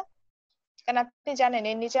কিনবেন না? কারণ আপনি জানেন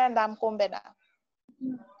এর নিচে আর দাম কমবে না।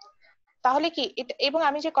 তাহলে কি এটা, এবং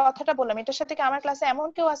আমি যে কথাটা বললাম এটার সাথে কি আমার ক্লাসে এমন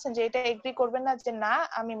কেউ আছেন যে এটা এগ্রি করবেন না যে না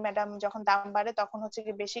আমি ম্যাডাম যখন দাম বাড়ে তখন হচ্ছে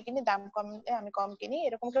কি বেশি কিনি, দাম কমলে আমি কম কিনি,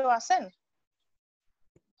 এরকম কেউ আছেন?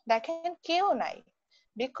 দেখেন কেউ নাই।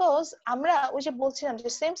 বিকজ আমরা ওই যে বলছিলাম যে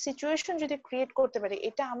সেম সিচুয়েশন যদি ক্রিয়েট করতে পারি,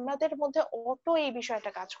 এটা আমাদের মধ্যে অটো এই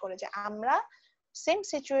বিষয়টা কাজ করে যে আমরা সেম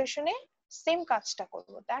সিচুয়েশনে সেম কাজটা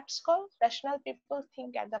করবো। That's call rational people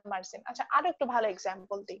think at the margin. আচ্ছা আরো একটু ভালো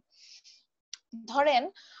এক্সাম্পল দিই। ধরেন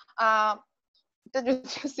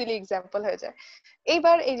সিলি এক্সাম্পল হয়ে যায়,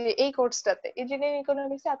 এইবার এই যে এই কোর্সটাতে ইঞ্জিনিয়ারিং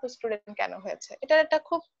ইকোনমিক্সে এত স্টুডেন্ট কেন হয়েছে, এটা একটা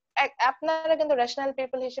খুব আপনারা কিন্তু রেশনাল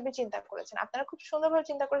পিপল হিসেবে চিন্তা করেছেন, আপনারা খুব সুন্দরভাবে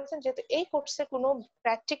চিন্তা করেছেন, যেহেতু এই কোর্সে কোনো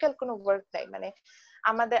প্র্যাকটিক্যাল কোনো ওয়ার্ক নাই, মানে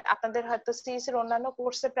আপনাদের হয়তো সিএসসি এর অন্যান্য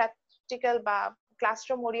কোর্সে প্র্যাকটিক্যাল বা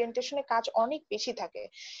ক্লাসরুম ওরিয়েন্টেশনে কাজ অনেক বেশি থাকে,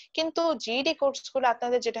 কিন্তু জিইডি কোর্স গুলো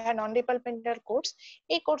আপনাদের যেটা হয় নন ডিপার্টমেন্টাল কোর্স,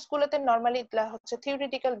 এই কোর্স গুলোতে নর্মালি হচ্ছে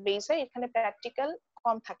থিওরিটিক্যাল বেসে, এখানে প্র্যাকটিক্যাল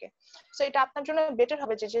কম থাকে। সো এটা আপনার জন্য বেটার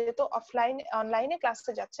হবে যে যেহেতু অনলাইনে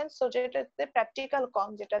ক্লাসে যাচ্ছেন, সো যেটাতে প্র্যাকটিক্যাল কম,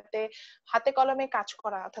 যেটাতে হাতে কলমে কাজ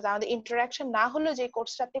করা, অর্থাৎ আমাদের ইন্টারাকশন না হলেও যে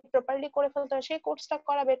কোর্সটা আপনি প্রপারলি করে ফেলতে হয় সেই কোর্সটা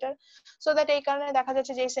করা বেটার। সো দ্যাট এই কারণে দেখা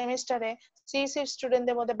যাচ্ছে যে এই সেমিস্টারে সিএসসি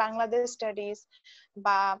স্টুডেন্টদের মধ্যে বাংলাদেশ স্টাডিজ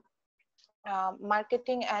বা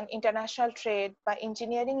মার্কেটিং অ্যান্ড ইন্টারন্যাশনাল ট্রেড বা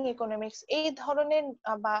ইঞ্জিনিয়ারিং ইকোনমিক্স এই ধরনের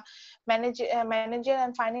বা ম্যানেজার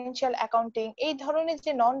অ্যান্ড ফাইন্যান্সিয়াল অ্যাকাউন্টিং এই ধরনের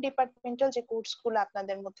যে নন ডিপার্টমেন্টাল যে কোর্স গুলো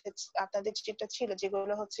আপনাদের মধ্যে আপনাদের যেটা ছিল,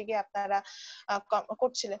 যেগুলো হচ্ছে গিয়ে আপনারা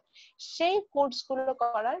করছিলেন, সেই কোর্স গুলো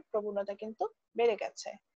করার প্রবণতা কিন্তু বেড়ে গেছে।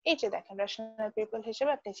 এই যে দেখেন রেশনাল পিপল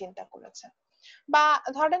হিসেবে আপনি চিন্তা করেছেন। বা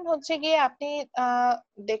ধরেন হচ্ছে গিয়ে আপনি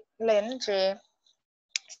দেখলেন যে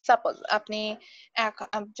সাপোজ আপনি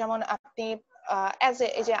যেমন আপনি অ্যাজ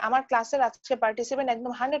এই যে আমার ক্লাসের আজকে পার্টিসিপেন্ট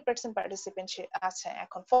একদম 100% পার্টিসিপেন্ট আছে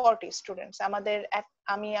এখন 40 স্টুডেন্টস আমাদের।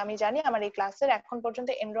 আমি জানি আমার এই ক্লাসের এখন পর্যন্ত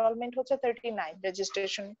এনরোলমেন্ট হচ্ছে 39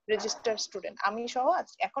 রেজিস্টার স্টুডেন্ট আমি সহ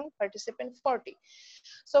এখন পার্টিসিপেন্ট 40।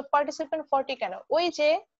 সো পার্টিসিপেন্ট 40 কেন? ওই যে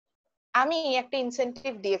আমি একটা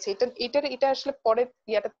ইনসেনটিভ দিয়েছি, এটা আসলে পরে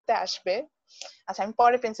ইয়াটাতে আসবে। আচ্ছা আমি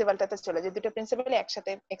পরে প্রিন্সিপালটাতে চলে যাই, দুটো প্রিন্সিপালই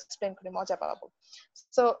একসাথে এক্সপ্লেন করে মজা পাবো।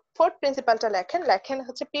 সো ফোর্থ প্রিন্সিপালটা লেখেন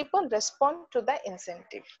হচ্ছে people respond to the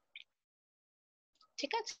incentive.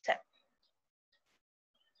 ঠিক আছে,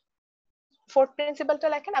 ফোর্থ প্রিন্সিপালটা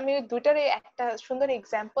লেখেন। আমি ওই দুইটারই একটা সুন্দর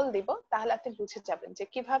এক্সাম্পল দিব, তাহলে আপনি বুঝে যাবেন যে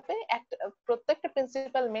কিভাবে প্রত্যেকটা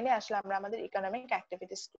প্রিন্সিপাল মেনে আসলে আমরা আমাদের ইকোনমিক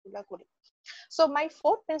অ্যাক্টিভিটিস গুলো করি। So my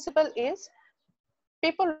fourth principle is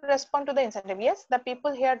people respond to the incentive. Yes, the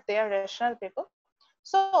people here, they are rational people.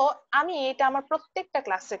 So আমি এটা আমার প্রত্যেকটা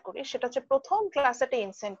ক্লাসে করি, সেটা হচ্ছে প্রথম ক্লাসে একটা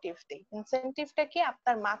ইনসেনটিভ দিই। ইনসেনটিভটা কি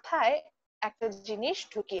আপনার মাথায় একটা জিনিস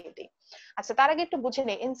ঢুকিয়ে দিই। আচ্ছা তার আগে একটু বুঝে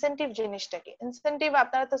নিই ইনসেনটিভ জিনিসটা কি। ইনসেনটিভ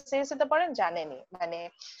আপনারা তো সিএসই তে পড়েন, জানেনই। মানে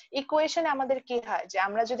ইকুয়েশনে আমাদের কি হয় যে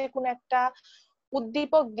আমরা যদি কোনো একটা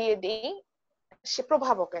উদ্দীপক দিয়ে দিই, সে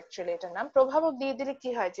প্রভাবক, অ্যাকচুয়ালি এটার নাম প্রভাবক দিয়ে দিলে কি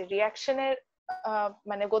হয় যে রিয়াকশনের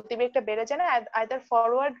মানে গতিবেগটা বেড়ে যায় না, আইদার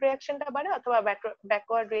ফরওয়ার্ড রিয়াকশনটা বাড়ে অথবা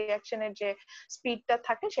ব্যাকওয়ার্ড রিয়াকশনের যে স্পিডটা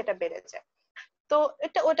থাকে সেটা বেড়ে যায়। তো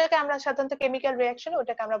ওটাকে আমরা সাধারণত কেমিক্যাল রিয়াকশন,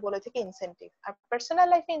 ওটাকে আমরা বলে থাকি ইনসেনটিভ। আর পার্সোনাল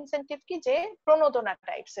লাইফে ইনসেনটিভ কি, যে প্রণোদনা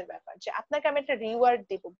টাইপস এর ব্যাপার, যে আপনাকে আমি একটা রিওয়ার্ড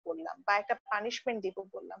দিব বললাম বা একটা পানিশমেন্ট দিব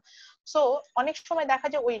বললাম। সো অনেক সময় দেখা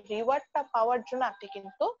যায় ওই রিওয়ার্ডটা পাওয়ার জন্য আপনি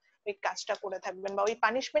কিন্তু ওই কাজটা করে থাকবেন বা ওই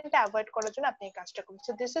পানিশমেন্টটা অ্যাভয়েড করার জন্য আপনি এই কাজটা করবেন।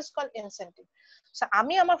 So this is called incentive. So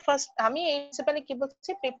আমি এই প্রিন্সিপালে কি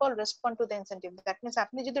বলছি, people respond to the incentive. That means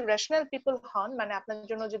আপনি যদি রেশনাল পিপল হন, মানে আপনার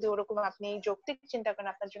জন্য যদি ওরকম আপনি যৌক্তিক চিন্তা করেন,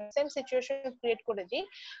 আপনার জন্য সেম সিচুয়েশন ক্রিয়েট করে দিই,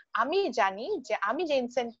 আমি জানি যে আমি যে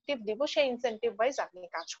ইনসেনটিভ দিব সেই ইনসেনটিভ ওয়াইজ আপনি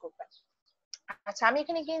কাজ করবেন। আচ্ছা আমি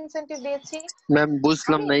এখানে কি ইনসেনটিভ দিয়েছি ম্যাম?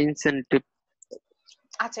 বুঝলাম না ইনসেনটিভ।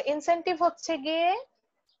 আচ্ছা ইনসেনটিভ হচ্ছে গিয়ে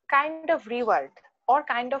kind of reward or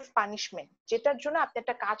kind of punishment, যেটার জন্য আপনি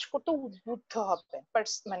একটা কাজ করতে উদ্বুদ্ধ হবেন।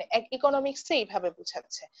 মানে ইকোনমিক্সে এইভাবে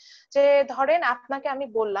বোঝাচ্ছে যে ধরেন আপনাকে আমি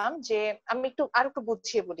বললাম যে, আমি আর একটু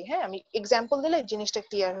বুঝিয়ে বলি, হ্যাঁ আমি এক্সাম্পল দিলে জিনিসটা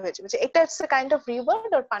ক্লিয়ার হয়ে যাবে যে এটা হচ্ছে kind of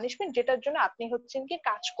reward or punishment, যেটার জন্য আপনি হচ্ছেন কি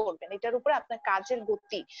কাজ করবেন, এটার উপরে আপনার কাজের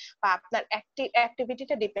গতি বা আপনার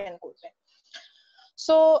অ্যাক্টিভিটিটা ডিপেন্ড করবে।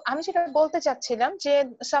 সো আমি যেটা বলতে চাচ্ছিলাম যে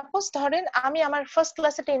সাপোজ ধরেন আমি আমার ফার্স্ট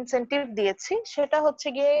ক্লাসে একটা ইনসেনটিভ দিয়েছি, সেটা হচ্ছে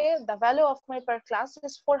গিয়ে the value of my per class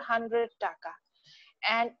is 400 টাকা,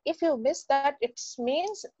 and if you miss that it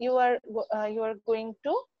means you are going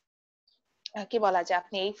to কি বলা যায়,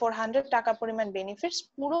 আপনি এই 400 টাকা পরিমাণ বেনিফিটস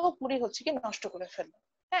পুরোপুরি হচ্ছে কি নষ্ট করে ফেলবেন।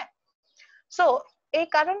 হ্যাঁ, সো এই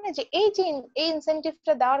কারণে যে এই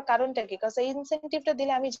ইনসেনটিভটা দেওয়ার কারণটা কি, কারণ এই ইনসেনটিভটা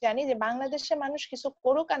দিলে আমি জানি যে বাংলাদেশের মানুষ কিছু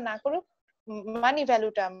করুক আর না করুক, মানি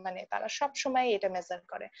ভ্যালুটা মানে তারা সব সময় এটা মেজার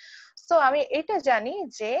করে। সো আমি এটা জানি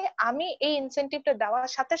যে আমি এই ইনসেনটিভটা দেওয়ার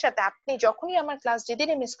সাথে সাথে আপনি যখনই আমার ক্লাস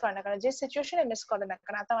যেদিনই মিস করেন না কেন, যে সিচুয়েশনে মিস করেন না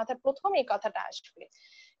কেন, আপনার মাথায় প্রথম এই কথাটা আসবে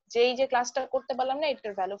যে এই যে ক্লাসটা করতে পারলাম না,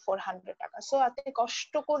 এটার ভ্যালু 400 টাকা। সো আপনি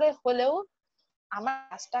কষ্ট করে হলেও আমার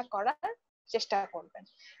কাজটা করার চেষ্টা করবেন।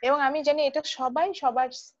 এবং আমি জানি এটা সবার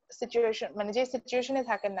সিচুয়েশন, মানে যে সিচুয়েশনে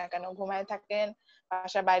থাকেন না কেন, ঘুমায় থাকেন,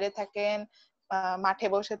 বাসার বাইরে থাকেন, মাঠে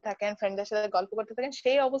বসে থাকেন, ফ্রেন্ডদের সাথে গল্প করতে থাকেন,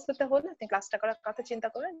 সেই অবস্থাতে হলে আপনি ক্লাসটা করার কথা চিন্তা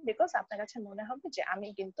করেন, বিকজ আপনার কাছে মনে হবে যে আমি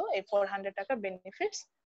কিন্তু এই 400 টাকার বেনিফিটস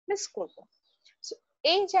মিস করবো।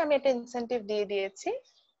 এই যে আমি একটা ইনসেনটিভ দিয়ে দিয়েছি,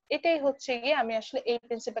 এটাই হচ্ছে গিয়ে আমি আসলে এই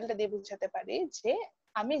প্রিন্সিপালটা দিয়ে বুঝাতে পারি যে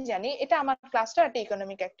আমি জানি এটা আমার ক্লাসটা একটা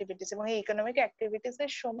ইকোনমিক অ্যাক্টিভিটিস, এবং এই ইকোনমিক অ্যাক্টিভিটিস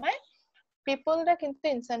এর সময় পিপলরা কিন্তু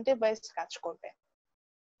ইনসেনটিভ ওয়াইজ কাজ করবে।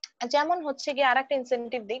 যেমন হচ্ছে গিয়ে আরেকটা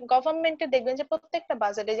ইনসেনটিভ দিক, গভর্নমেন্টে দেখবেন যে প্রত্যেকটা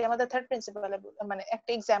বাজেটে, যে আমাদের থার্ড প্রিন্সিপালে মানে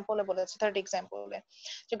একটা এক্সাম্পলে বলেছে, থার্ড এক্সাম্পলে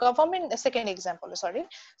যে গভর্নমেন্ট, সেকেন্ড এক্সাম্পলে সরি,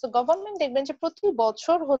 তো গভর্নমেন্ট দেখবেন যে প্রতি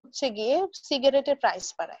বছর হচ্ছে গিয়ে সিগারেটের প্রাইস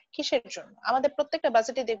বাড়ায়। কিসের জন্য? আমাদের প্রত্যেকটা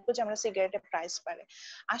বাজেটে দেখবো যে আমরা সিগারেটের প্রাইস বাড়ে।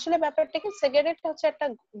 আসলে ব্যাপারটা কি, সিগারেট হচ্ছে একটা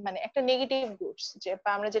মানে একটা নেগেটিভ গুডস, যে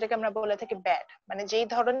আমরা যেটাকে আমরা বলে থাকি ব্যাড, মানে যেই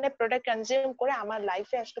ধরনের প্রোডাক্ট কনজিউম করে আমার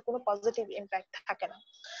লাইফে আসলে কোনো পজিটিভ ইম্প্যাক্ট থাকে না।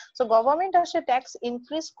 সো গভর্নমেন্ট আসলে ট্যাক্স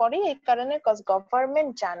ইনক্রিজ করে এই কারণে, কজ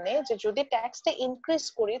গভর্নমেন্ট জানে যে যদি ট্যাক্সটা ইনক্রিজ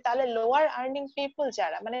করি তাহলে লোয়ার আর্নিং পিপল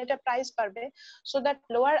যারা, মানে এটা প্রাইস বাড়বে, so that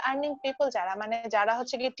lower earning people যারা, মানে যারা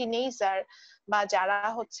হচ্ছে গিয়ে টিনেজার বা যারা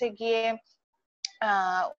হচ্ছে গিয়ে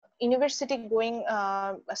ইউনিভার্সিটি গোয়িং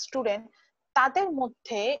স্টুডেন্ট, তাদের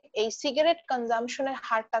মধ্যে এই সিগারেট কনজাম্পশনের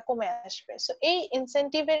হারটা কমে আসবে। সো এই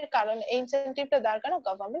ইনসেনটিভের কারণে, এই ইনসেনটিভটা দেওয়ার কারণে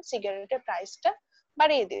গভর্নমেন্ট সিগারেটের প্রাইসটা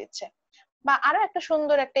বাড়িয়ে দিচ্ছে। বা আরো একটা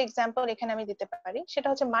সুন্দর একটা এক্সাম্পল এখানে আমি দিতে পারি, সেটা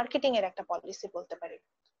হচ্ছে মার্কেটিং এর একটা পলিসি বলতে পারি।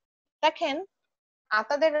 দেখেন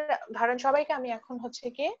আপনাদের ধরেন সবাইকে আমি এখন হচ্ছে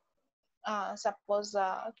কি সাপোজ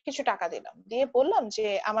কিছু টাকা দিলাম, দিয়ে বললাম যে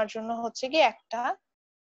আমার জন্য হচ্ছে কি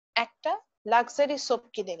একটা লাক্সারি সোপ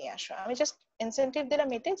কিনে নিয়ে আসো। আমি জাস্ট ইনসেনটিভ দিলাম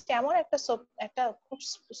এটাই যে এমন একটা সোপ,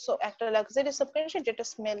 একটা লাক্সারি সোপ কিনে আসো যেটা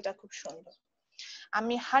স্মেলটা খুব সুন্দর।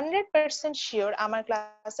 আমি 100% শিওর আমার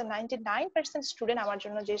ক্লাসে 99% স্টুডেন্ট আমার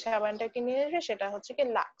জন্য যে সাবানটা কিনে নিয়ে আসবে সেটা হচ্ছে কি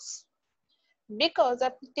লাক্স। বিকজ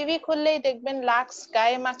আপনি টিভি খুললেই দেখবেন লাক্স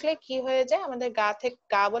গায়ে মাখলে কি হয়ে যায়, আমাদের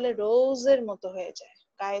গা বলে রোজের মতো হয়ে যায়,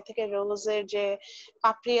 গায়ে থেকে রোজের যে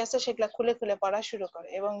পাপড়ি আছে সেগুলা খুলে খুলে পড়া শুরু করে।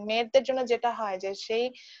 এবং মেয়েদের জন্য যেটা হয় যে সেই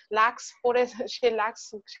লাক্স পরে সেই লাক্স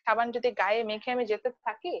সাবান যদি গায়ে মেখে আমি যেতে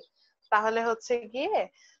থাকি তাহলে হচ্ছে গিয়ে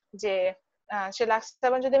যে সে লাক্স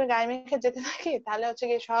সাবান যদি আমি গায়ে মেখে যেতে থাকি তাহলে হচ্ছে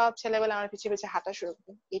গিয়ে সব ছেলেবেলা আমার পিছিয়ে পিছিয়ে হাঁটা শুরু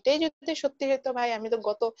করবে। এটাই যদি সত্যি হতো ভাই, আমি তো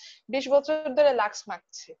গত 20 বছর ধরে লাক্স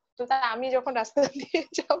মাখছি, তো তা আমি যখন রাস্তা দিয়ে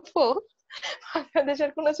যাবো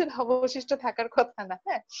বাংলাদেশের কোনো ছিল অবশিষ্ট থাকার কথা না।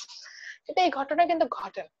 হ্যাঁ, কিন্তু এই ঘটনা কিন্তু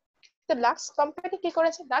ঘটে না। তো লাক্স কোম্পানি কি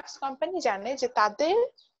করেছে, লাক্স কোম্পানি জানে যে তাদের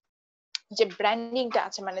যে ব্র্যান্ডিংটা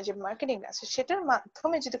আছে, মানে যে মার্কেটিং আছে, সেটার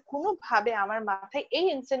মাধ্যমে যদি কোনোভাবে আমার মাথায় এই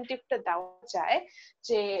ইনসেনটিভটা দেওয়া যায়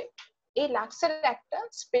যে এই লাক্সের একটা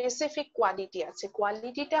স্পেসিফিক কোয়ালিটি আছে,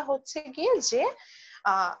 কোয়ালিটিটা হচ্ছে গিয়ে যে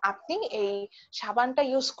আপনি এই সাবানটা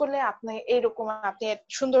ইউজ করলে আপনি এইরকম আপনি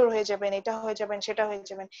সুন্দর হয়ে যাবেন, এটা হয়ে যাবেন, সেটা হয়ে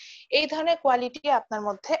যাবেন, এই ধরনের কোয়ালিটি আপনার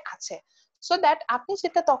মধ্যে আছে। সো দ্যাট আপনি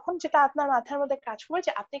যেটা আপনার মাথার মধ্যে কাজ করবে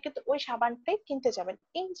যে আপনি কিন্তু ওই সাবানটাই কিনতে যাবেন।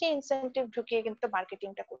 এই যে ইনসেনটিভ ঢুকিয়ে কিন্তু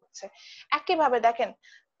মার্কেটিংটা করছে। একইভাবে দেখেন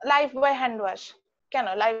লাইফ বয় হ্যান্ড ওয়াশ, কেন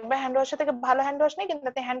লাইফ বয় হ্যান্ড ওয়াশের থেকে ভালো হ্যান্ড ওয়াশ নেই, কিন্তু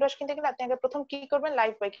আপনি হ্যান্ড ওয়াশ কিনতে গেলে আপনি আগে প্রথম কি করবেন,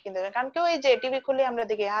 লাইফ বয় কিনতে যাবেন। কারণ কেউ এই যে টিভি খুলে আমরা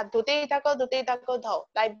দেখি হাত ধুতেই থাকো ধাও,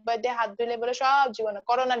 লাইফ বয় দিয়ে হাত ধুলে বলে সব জীবাণু,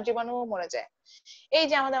 করোনার জীবাণু মরে যায়। এই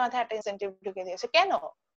যে আমাদের মাথায় একটা ইনসেনটিভ ঢুকে দিয়েছে। কেন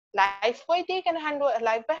লাইফ বয় দিয়ে কেন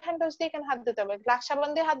লাইফ বয় হ্যান্ড ওয়াশ দিয়ে কেন হাত ধুতে হবে, গ্লাস সাবান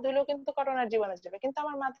দিয়ে হাত ধুলেও কিন্তু করোনার জীবাণু যাবে। কিন্তু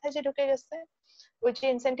আমার মাথায় যে ঢুকে গেছে ওই যে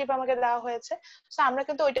ইনসেনটিভ আমাকে দেওয়া হয়েছে, তো আমরা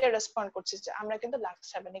কিন্তু ওইটাকে রেসপন্ড করছি যে আমরা কিন্তু লাক্স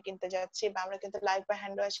সাবানে কিনতে যাচ্ছি, বা আমরা কিন্তু লাইফ বয়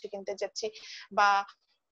হ্যান্ড ওয়াশ কিনতে যাচ্ছি, বা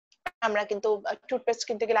আমরা কিন্তু টুথপেস্ট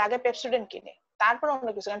কিনতে গেলে আগে পেপসোডেন্ট কিনি, তারপর অন্য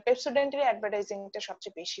কিছু, কারণ পেপসোডেন্টের অ্যাডভার্টাইজিংটা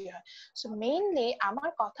সবচেয়ে বেশি হয়। সো মেইনলি আমার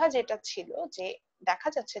কথা যেটা ছিল যে দেখা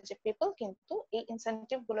যাচ্ছে যে পিপল কিন্তু এই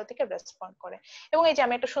ইনসেনটিভ গুলো থেকে রেসপন্ড করে। এবং এই যে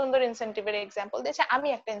আমি একটা সুন্দর ইনসেনটিভের এক্সাম্পল দিয়েছি, আমি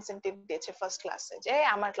একটা ইনসেনটিভ দিয়েছি ফার্স্ট ক্লাসে যে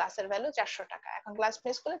আমার ক্লাসের ভ্যালু 400 টাকা, এখন ক্লাস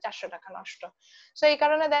মিস করলে 400 টাকা নষ্ট। সো এই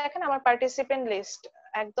কারণে দেখেন আমার পার্টিসিপেন্ট লিস্ট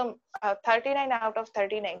একদম 39 আউট অফ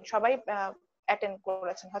 39 সবাই অ্যাটেন্ড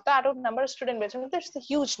করেছেন। হয়তো আরো নাম্বার স্টুডেন্ট বেড়েছে, কিন্তু it's a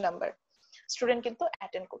huge number student কিন্তু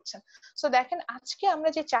অ্যাটেন্ড করছেন। সো দেখেন আজকে আমরা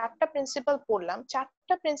যে 4টা প্রিন্সিপাল পড়লাম,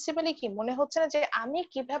 4টা প্রিন্সিপালই কি মনে হচ্ছে না যে আমি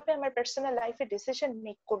কিভাবে আমার পার্সোনাল লাইফে ডিসিশন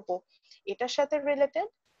মেক করব এটার সাথে রিলেটেড।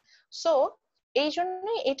 সো এই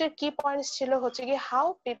জন্যই এটার কি পয়েন্টস ছিল হচ্ছে কি হাউ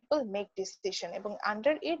পিপল মেক ডিসিশন, এবং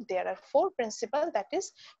under it there R 4 principal, that is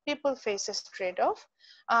people faces trade of.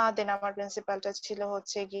 দেন আমার প্রিন্সিপালটা ছিল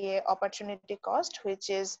হচ্ছে গিয়ে opportunity cost, which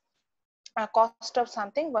is cost of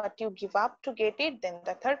something what you give up to get it. Then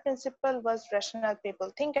the third principle was rational people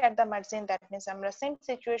think at the margin, that means আমরা same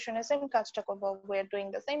situation same কাজটা করব, we are doing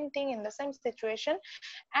the same thing in the same situation.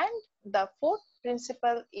 And the fourth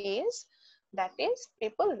principle is that is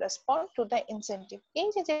people respond to the incentive. এই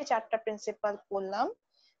যে 4টা principal বললাম,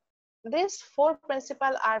 these 4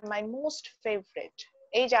 principle are my most favorite.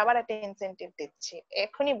 এই যে আবার একটা ইনসেনটিভ দিচ্ছি,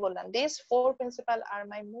 এখনই বললাম these 4 principle are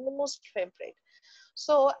my most favorite.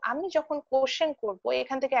 So আমি যখন কোশ্চেন করব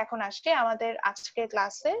এখান থেকে, এখন আসছে আমাদের আজকের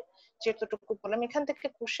ক্লাসে যেটুকু বললাম, এখান থেকে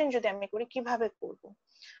কোশ্চেন যদি আমি করি কিভাবে করব,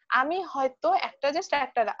 আমি হয়তো জাস্ট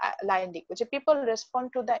একটা লাইন লিখবো যে people respond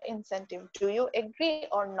to the incentive, do you agree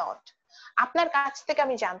or not. আপনার কাছ থেকে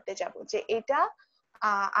আমি জানতে যাব যে এটা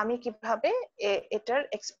আমি কিভাবে এটার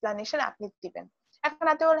এক্সপ্লেনেশন আপনি দিবেন। এখন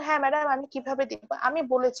আপনি বলেন হ্যাঁ ম্যাডাম আমি কিভাবে দিব, আমি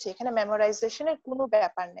বলেছি এখানে মেমোরাইজেশনের কোনো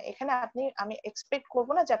ব্যাপার নেই, এখানে আমি এক্সপেক্ট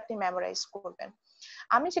করবো না যে আপনি মেমোরাইজ করবেন।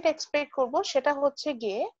 আমি যেটা এক্সপেক্ট করব সেটা হচ্ছে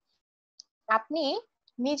গিয়ে আপনি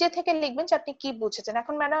নিজে থেকে লিখবেন যে আপনি কি বুঝেছেন।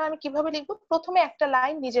 এখন ম্যাডাম আমি কিভাবে লিখবো, প্রথমে একটা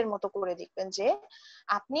লাইন নিজের মতো করে লিখবেন যে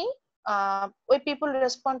আপনি ওই people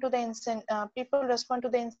respond to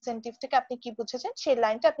the incentive থেকে আপনি কি বুঝেছেন সেই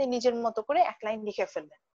লাইনটা আপনি নিজের মতো করে এক লাইন লিখে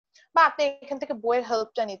ফেলবেন। বা আপনি এখান থেকে বইয়ের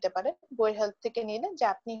হেল্পটা নিতে পারেন, বইয়ের হেল্প থেকে নিলেন যে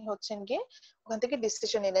আপনি হচ্ছেন গিয়ে ওখান থেকে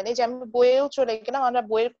ডিসিশন নিলেন। এই যে আমি বইয়েও চলে গেলাম, আমরা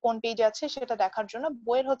বইয়ের কোন পেজ আছে সেটা দেখার জন্য,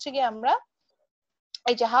 বইয়ের হচ্ছে গিয়ে আমরা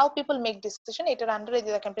এই যে হাউ পিপল মেক ডিসিশন এটার আন্ডারে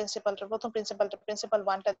যে দেখেন প্রিন্সিপালটা, প্রথম প্রিন্সিপাল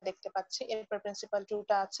 1টা দেখতে পাচ্ছি, এরপর প্রিন্সিপাল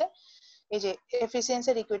 2টা আছে এই যে এফিসিয়েন্সি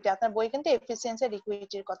আর ইকুইটি। আপনার বই কিন্তু এফিসিয়েন্সি আর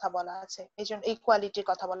ইকুইটির কথা বলা আছে, এই জন্য ইকুয়ালিটির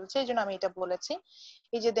কথা বলা আছে, এই জন্য আমি এটা বলেছি।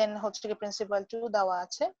 এই যে দেন হচ্ছে কি প্রিন্সিপাল 2 দেওয়া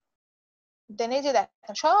আছে, দেন এই যে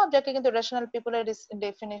দেখেন সব জায়গায় কিন্তু রেশনাল পিপলের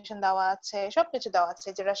ডেফিনিশন দেওয়া আছে, সবকিছু দেওয়া আছে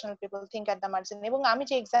যে rational people think at the margin. এবং আমি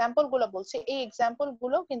যে এক্সাম্পল গুলো বলছি এই এক্সাম্পল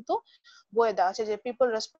গুলো কিন্তু বইয়ে দেওয়া আছে, যে people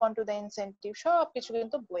respond to the incentive, সবকিছু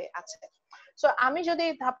কিন্তু বইয়ে আছে। সো আমি যদি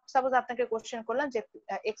সাপোজ আপনাকে কোশ্চেন করলাম যে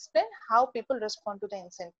explain how people respond to the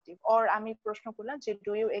incentive, or আমি প্রশ্ন করলাম যে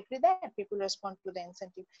do you agree that people respond to the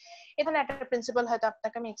incentive, এখানে একটা প্রিন্সিপাল হয়তো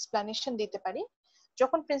আপনাকে আমি এক্সপ্লেনেশন দিতে পারি।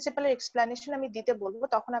 যখন প্রিন্সিপালের এক্সপ্লেনেশন আমি দিতে বলবো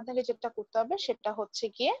তখন আপনাকে যেটা করতে হবে সেটা হচ্ছে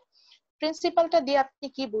গিয়ে প্রিন্সিপালটা দিয়ে আপনি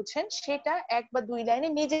কি বুঝেন সেটা 1 বা 2 লাইনে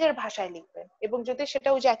নিজের ভাষায় লিখবেন। এবং যদি সেটা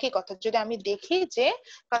ওই যে একই কথা যদি আমি দেখি যে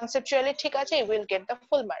কনসেপচুয়ালি ঠিক আছে, you will get the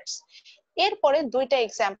full marks. এরপরে 2টা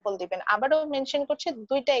এক্সাম্পল দিবেন, আবারও মেনশন করছে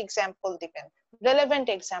 2টা এক্সাম্পল দিবেন, রেলেভেন্ট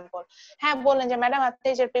এক্সাম্পল। হ্যাঁ বলেন যে ম্যাডাম আপনি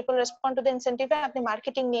যে পিপল রেসপন্ড টু দ্য ইনসেন্টিভে আপনি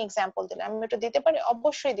মার্কেটিং নিয়ে এক্সাম্পল দিলেন, আমি এটা দিতে পারি?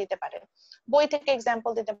 অবশ্যই দিতে পারেন। বই থেকে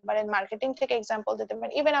এক্সাম্পল দিতে পারেন, মার্কেটিং থেকে এক্সাম্পল দিতে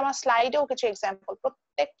পারেন, ইভেন আমার স্লাইডেও কিছু এক্সাম্পল,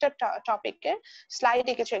 প্রত্যেকটা টপিকের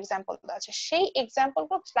স্লাইডে কিছু এক্সাম্পল দেওয়া আছে। সেই এক্সাম্পল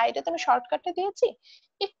গুলো স্লাইডে তো আমি শর্টকাটে দিয়েছি,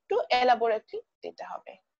 একটু এলাবোরেটলি দিতে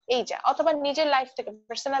হবে। এই যা, অথবা নিজের লাইফ থেকে,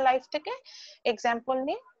 পার্সোনাল লাইফ থেকে এক্সাম্পল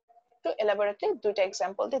নিয়ে একটু এলাবোরেটলি 2টা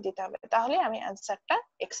এক্সাম্পল দিয়ে দিতে হবে, তাহলে আমি অ্যানসারটা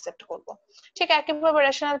একসেপ্ট করব। ঠিক একইভাবে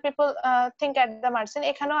rational people think at the margin,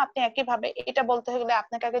 এখানেও আপনি একইভাবে এটা বলতে হলে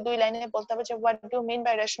আপনাকে আগে 2 লাইনে বলতে হবে যে what do mean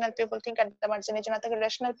by rational people think at the margin. এর জন্য আপনাকে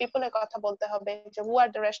রেশনাল পিপলের কথা বলতে হবে যে হু are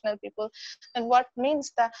the rational people and what means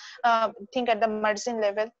the think at the margin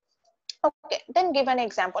level. Okay, then give an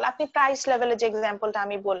example. আপনি প্রাইস লেভেলে যে এক্সাম্পলটা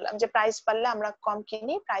আমি বললাম যে প্রাইস বাড়লে আমরা কম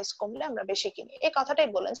কিনি, প্রাইস কমলে আমরা বেশি কিনি, এই কথাটাই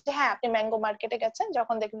বলেন যে হ্যাঁ আপনি ম্যাঙ্গো মার্কেটে গেছেন,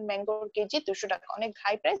 যখন দেখবেন ম্যাঙ্গোর কেজি 200 টাকা, অনেক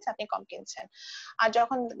হাই প্রাইস, আপনি কম কিনছেন। আর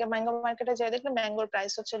যখন ম্যাঙ্গো মার্কেটে যেয়ে দেখবেন ম্যাঙ্গোর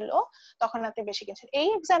প্রাইস হচ্ছে লো, তখন আপনি বেশি কিনছেন। এই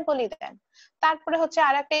এক্সাম্পলই দেন। তারপরে হচ্ছে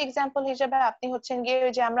আরেকটা এক্সাম্পল হিসেবে আপনি হচ্ছেন গিয়ে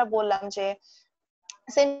যে আমরা বললাম যে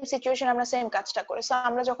সেম সিচুয়েশন আমরা সেম কাজটা করি, সো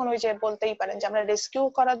আমরা যখন ওই যে বলতেই পারেন যে আমরা রেস্কিউ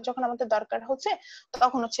করার যখন আমাদের দরকার হচ্ছে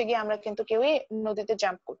তখন হচ্ছে গিয়ে আমরা কিন্তু কেউই নদীতে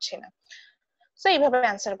জাম্প করছি না। সো এইভাবে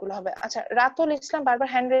অ্যানসার গুলো হবে। আচ্ছা, রাতুল ইসলাম বারবার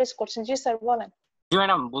হ্যান্ড রেজ করছেন। জি স্যার বলেন। জি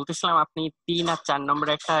ম্যাডাম, বলতেছিলাম আপনি 3 আর 4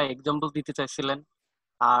 নম্বরে একটা এক্সাম্পল দিতে চাইছিলেন।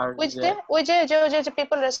 আর ওই যে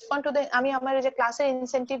পিপল রেসপন্ড টু দ্য, আমি আমার এই যে ক্লাসে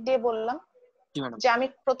ইনসেনটিভ দিয়ে বললাম জি ম্যাডাম, যে আমি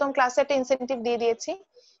প্রথম ক্লাসে একটা ইনসেনটিভ দিয়ে দিয়েছি,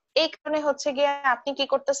 এই কারণে হচ্ছে গিয়ে আপনি কি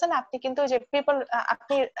করতেছেন, আপনি কিন্তু যে পিপল,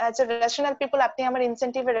 আপনি যে রেশনাল পিপল আপনি আমার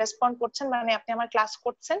ইনসেনটিভে রেসপন্ড করছেন, মানে আপনি আমার ক্লাস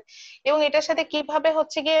করছেন, এবং এটার সাথে কিভাবে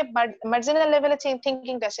হচ্ছে গিয়ে মার্জিনাল লেভেলে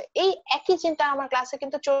থিংকিংটা আসে। এই একই চিন্তা আমার ক্লাসে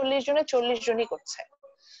কিন্তু 40 জনে 40 জনই করছে,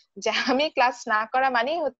 যে আমি ক্লাস না করা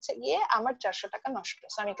মানেই হচ্ছে গিয়ে আমার 400 টাকা নষ্ট,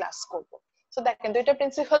 আমি ক্লাস করব। সো দেখেন 2টা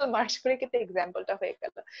প্রিন্সিপাল মার্চ করে কিন্তু এক্সাম্পলটা হয়ে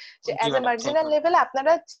গেল যে অ্যাজ এ মার্জিনাল লেভেলে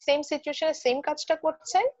আপনারা সেম সিচুয়েশনে সেম কাজটা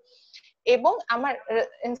করছেন এবং আমার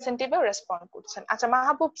ইনসেনটিভেও রেসপন্ড করছেন। আচ্ছা,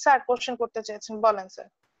 মাহবুব স্যার কোশ্চেন করতে চেয়েছেন, বলেন স্যার।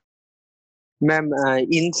 ম্যাম,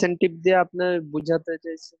 ইনসেনটিভ দিয়ে আপনি বুঝাতে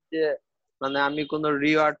চাইছেন যে মানে আমি কোনো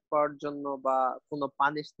রিওয়ার্ড পাওয়ার জন্য বা কোনো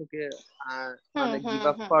পানিশ থেকে মানে গিভ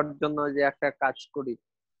আপ পাওয়ার জন্য যে একটা কাজ করি,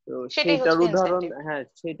 তো সেইটার উদাহরণ, হ্যাঁ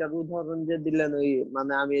সেইটার উদাহরণ যে দিলেন, ওই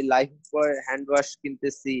মানে আমি লাইফ বয় হ্যান্ড ওয়াশ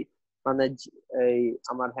কিনতেছি, মানে এই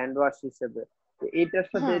আমার হ্যান্ড ওয়াশ হিসেবে, এইটার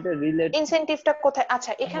সাথে এটা রিলেট ইনসেনটিভটা কোথায়?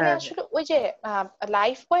 আচ্ছা, এখানে আসলে ওই যে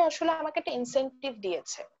লাইফ বয় আসলে আমাকে একটা ইনসেনটিভ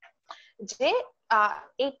দিয়েছে যে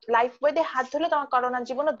এই লাইফ বয় দিয়ে হাত ধুলে তোমার করোনার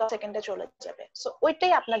জীবনে 10 সেকেন্ডে চলে যাবে। সো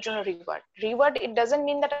ওইটাই আপনার জন্য reward. Reward it doesn't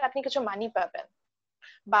mean that আপনি কিছু মানি পাবেন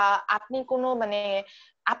বা আপনি কোনো মানে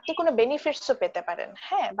আপনি কোনো বেনিফিটসও পেতে পারেন,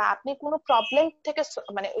 হ্যাঁ, বা আপনি কোনো প্রবলেম থেকে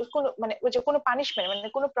মানে ওই যে কোনো পানিশমেন্ট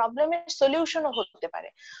মানে কোনো প্রবলেমের সলিউশনও হতে পারে।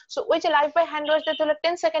 সো ওই যে লাইফ বাই হ্যান্ড ওয়াশ দিয়ে ধরলে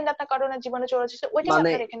 10 সেকেন্ড আপনার করোনার জীবনে চলে যাচ্ছে, ওইটাই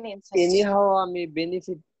আপনার এখানে ইনসেন্টিভ। এনিহাউ আমি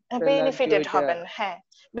বেনিফিটেড হবেন, হ্যাঁ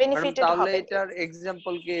বেনিফিটেড তাহলে হবেন। এটার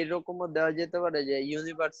এক্সাম্পল কি এরকমও দেওয়া যেতে পারে যে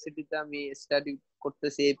ইউনিভার্সিটিতে আমি স্টাডি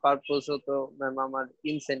করতেছি, এই পারপোজও তো ম্যাম আমার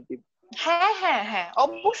ইনসেনটিভ? হ্যাঁ হ্যাঁ হ্যাঁ,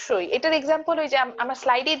 অবশ্যই। এটার এক্সাম্পল ওই যে আমার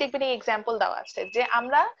স্লাইডেই দেখবেন এই এক্সাম্পল দেওয়া আছে যে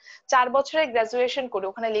আমরা 4 বছরের গ্রাজুয়েশন করি,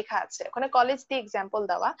 ওখানে লেখা আছে, ওখানে কলেজ দিয়ে এক্সাম্পল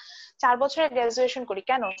দেওয়া। 4 বছরের গ্রাজুয়েশন করি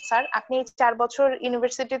কেন স্যার? আপনি 4 বছর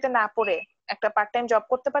ইউনিভার্সিটিতে না পড়ে একটা পার্ট টাইম জব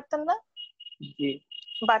করতে পারতেন না? জি।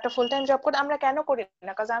 বা একটা ফুল টাইম জব করতে আমরা কেন করি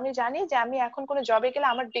না? কারণ আমি জানি যে আমি এখন কোনো জবে গেলে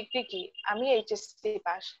আমার ডিগ্রি কি, আমি এইচএসসি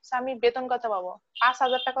পাস, আমি বেতন কত পাবো?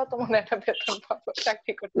 5,000 টাকাও তো মনে একটা বেতন পাবো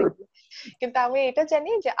চাকরি করতে গেলে। কিন্তু আমি এটা জানি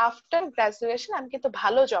যে আফটার গ্রাজুয়েশন আমি কিন্তু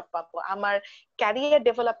ভালো জব পাবো, আমার ক্যারিয়ার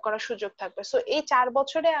ডেভেলপ করার সুযোগ থাকবে। সো এই 4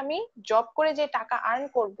 বছরে আমি জব করে যে টাকা আর্ন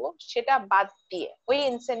করব সেটা বাদ দিয়ে, ওই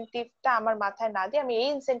ইনসেনটিভটা আমার মাথায় না দিয়ে, আমি এই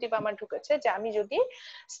ইনসেনটিভ আমার ঢুকেছে যে আমি যদি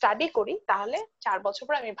স্টাডি করি তাহলে 4 বছর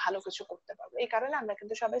পর আমি ভালো কিছু করতে পারবো। এই কারণে আমরা কিন্তু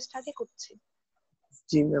সবাই স্টাডি করছি।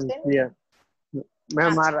 জি ম্যাম, ক্লিয়ার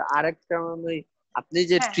ম্যাম। আর আরেকটা মানে আপনি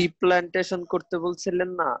যে ট্রি প্ল্যান্টেশন করতে বলছিলেন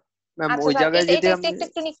না ম্যাম আচ্ছা ওই স্যার জায়গায় যদি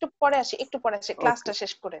আমি একটু পরে আসি ক্লাসটা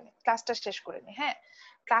শেষ করে নি হ্যাঁ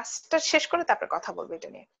ক্লাসটা শেষ করে তারপর কথা বলবো এটা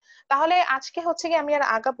নিয়ে। তাহলে আজকে হচ্ছে কি আমি আর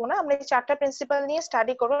আগাবো না, আমরা এই 4টা প্রিন্সিপাল নিয়ে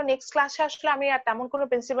স্টাডি করবো। নেক্সট ক্লাসে আসলে আমি আর তেমন কোনো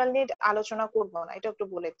প্রিন্সিপাল নিয়ে আলোচনা করবো না, এটা একটু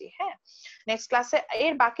বলে দিই। হ্যাঁ নেক্সট ক্লাসে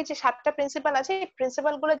এর বাকি যে 7টা প্রিন্সিপাল আছে এই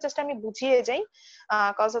প্রিন্সিপাল গুলো জাস্ট আমি বুঝিয়ে যাই,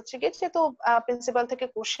 কজ হচ্ছে কি যেহেতু প্রিন্সিপাল থেকে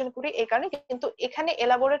কোশ্চেন করি এই কারণে, কিন্তু এখানে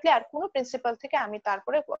এলাবোরেটলি আর কোনো প্রিন্সিপাল থেকে আমি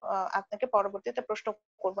তারপরে আপনাকে পরবর্তীতে প্রশ্ন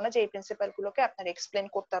করবো না যে এই প্রিন্সিপাল গুলোকে আপনার এক্সপ্লেন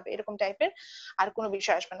করতে হবে, এরকম টাইপের আর কোনো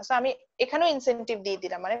বিষয় আসবে না। আমি এখানেও ইনসেনটিভ দিয়ে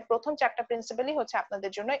দিলাম, মানে প্রথম 4টা প্রিন্সিপালই হচ্ছে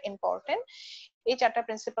আপনাদের জন্য ইম্পর্টেন্ট। এই 4টা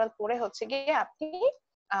প্রিন্সিপাল পড়ে হচ্ছে গিয়ে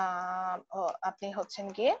আপনি হচ্ছেন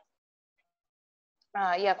গিয়ে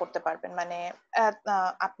ইয়া করতে পারবেন, মানে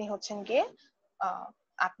আপনি হচ্ছেন গিয়ে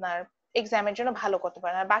আপনার এক্সামের জন্য ভালো করতে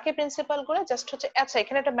পারেন। আর বাকি প্রিন্সিপাল গুলো জাস্ট হচ্ছে, আচ্ছা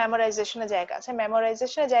এখানে একটা মেমোরাইজেশনের জায়গা আছে।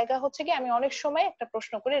 মেমোরাইজেশনের জায়গা হচ্ছে কি আমি অনেক সময় একটা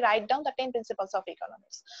প্রশ্ন করি, write down the 10 principles of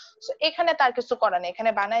economics. So এখানে তার কিছু করার নেই,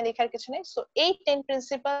 এখানে বানায় লেখার কিছু নেই। সো এই 10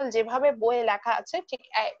 প্রিন্সিপাল যেভাবে বইয়ে লেখা আছে ঠিক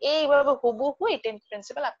এইভাবে হুবহু এই 10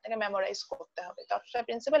 প্রিন্সিপাল আপনাকে মেমোরাইজ করতে হবে, 10টা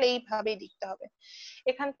প্রিন্সিপাল এইভাবেই লিখতে হবে।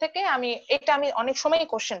 এখান থেকে আমি অনেক সময়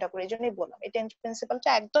কোশ্চেনটা করি, এই জন্যই বললাম এই 10 প্রিন্সিপালটা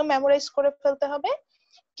একদম মেমোরাইজ করে ফেলতে হবে,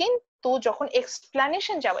 কিন্তু যখন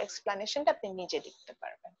এক্সপ্লানেশন যাব এক্সপ্লানেশনটা আপনি নিজে লিখতে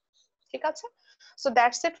পারবেন। ঠিক আছে? So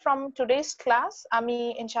that's it from today's class. আমি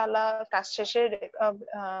ইনশাআল্লাহ ক্লাস শেষে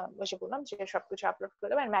বসে বললাম যে সবকিছু আপলোড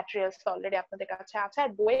করে দেবেন, ম্যাটেরিয়ালস অলরেডি আপনাদের কাছে আছে। আর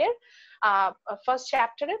বইয়ের ফার্স্ট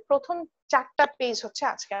চ্যাপ্টারের প্রথম 4টা পেজ হচ্ছে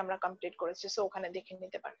আজকে আমরা কমপ্লিট করেছি, সো ওখানে দেখে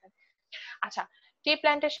নিতে পারবেন। আচ্ছা টি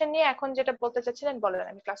প্ল্যান্টেশন নিয়ে এখন যেটা বলতে চাচ্ছিলেন বলেন,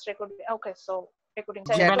 আমি class record. Okay so recording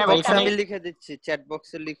chat বক্সে আমি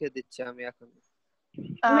লিখে দিচ্ছি আমি এখন।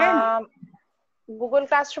 গুগল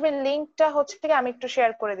ক্লাসরুমের লিংকটা হচ্ছে থেকে আমি একটু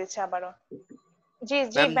শেয়ার করে দিচ্ছি আবারও। জি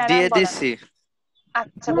জি ম্যাডাম দিয়ে বলেন। দিছি।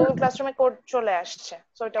 আচ্ছা গুগল ক্লাসরুমে কোড চলে আসছে,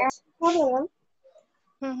 সো এটা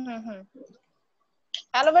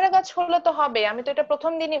অ্যালোভেরা গাছ হলে তো হবে, আমি তো এটা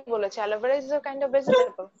প্রথম দিনই বলেছি, aloe vera is a kind of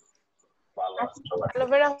vegetable.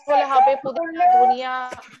 Aloe vera হলে হবে, পুদিনা ধনিয়া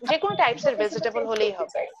যে কোনো টাইপস এর ভেজিটেবল হলেই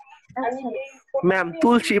হবে। ম্যাম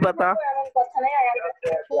তুলসী পাতা,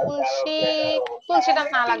 তুলসীটা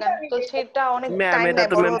না লাগান, তুলসীটা অনেক টাইম নেয়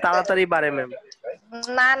বড় হতে। তাড়াতাড়ি বাড়ে ম্যাম।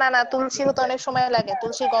 না তুলসী হতে অনেক সময় লাগে,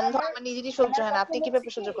 তুলসীর গন্ধ আমার নিজেরই সহ্য হয় না, আপনি কিভাবে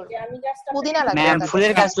সহ্য করবেন? পুদিনা লাগবে। ম্যাম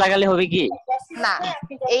ফুলের গাছ লাগালে হবে কি? না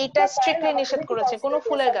এইটা স্ট্রিক্টলি নিষেধ করেছে, কোনো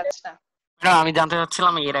ফুলের গাছ না। আমি জানতে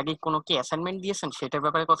চাচ্ছিলাম এর আগে কোনো কি অ্যাসাইনমেন্ট দিয়েছেন সেটার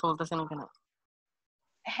ব্যাপারে কথা বলতেছেন এখানে?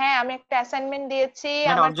 হ্যাঁ আমি একটা অ্যাসাইনমেন্ট দিয়েছি।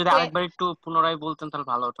 ম্যাডাম যদি আরেকবার একটু পুনরায় বলতেন তাহলে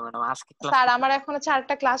ভালো হতো ম্যাডাম। আজকে ক্লাস স্যার আমার এখনো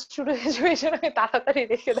 4টা ক্লাস শুরু হয়ে যাবে, এই জন্য আমি তাড়াতাড়ি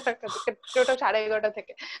রেখে দরকার টোটাল 11:30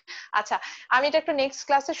 থেকে। আচ্ছা আমি এটা একটু নেক্সট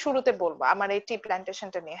ক্লাসের শুরুতে বলবো আমার এই টি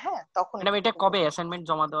প্ল্যান্টেশনটা নিয়ে। হ্যাঁ তখন ম্যাডাম এটা কবে অ্যাসাইনমেন্ট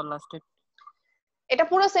জমা দেওয়ার লাস্ট ডেট? এটা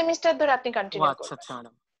পুরো সেমিস্টার ধরে আপনি কন্টিনিউ আচ্ছা করবেন। আচ্ছা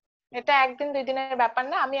ম্যাডাম এটা একদিন 2 দিনের ব্যাপার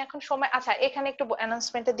না। আমি এখন সময়, আচ্ছা এখানে একটু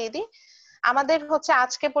অ্যানাউন্সমেন্টে দিয়ে দিই, আমাদের হচ্ছে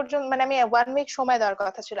আজকে পর্যন্ত, মানে আমি 1 উইক সময় দেওয়ার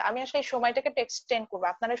কথা ছিল, আমি আসলে এই সময়টাকে একটু এক্সটেন্ড করবো।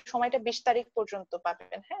 আপনারা সময়টা 20 তারিখ পর্যন্ত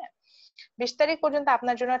পাবেন। হ্যাঁ 20 তারিখ পর্যন্ত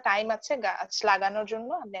আপনার জন্য টাইম আছে গাছ লাগানোর জন্য।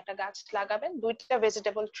 আপনি একটা গাছ লাগাবেন, 2টা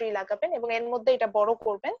ভেজিটেবল ট্রি লাগাবেন এবং এর মধ্যে এটা বড়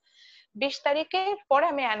করবেন। 20 তারিখের পরে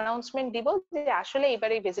আমি অ্যানাউন্সমেন্ট দিব যে আসলে এবার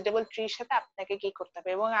এই ভেজিটেবল ট্রির সাথে আপনাকে কি করতে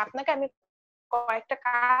হবে, এবং আপনাকে আমি কয়েকটা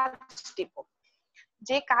কাজ দিব,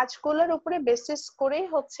 যে কাজগুলোর উপরে বেসিস করে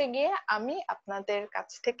হচ্ছে গিয়ে আমি আপনাদের কাছ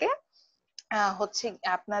থেকে হচ্ছে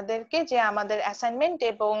আপনাদেরকে যে আমাদের অ্যাসাইনমেন্ট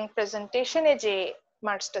এবং প্রেজেন্টেশনে যে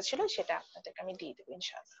মার্কসটা ছিল সেটা আপনাদেরকে আমি দিয়ে দেবো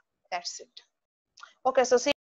ইনশাআল্লাহ। That's it. Okay so C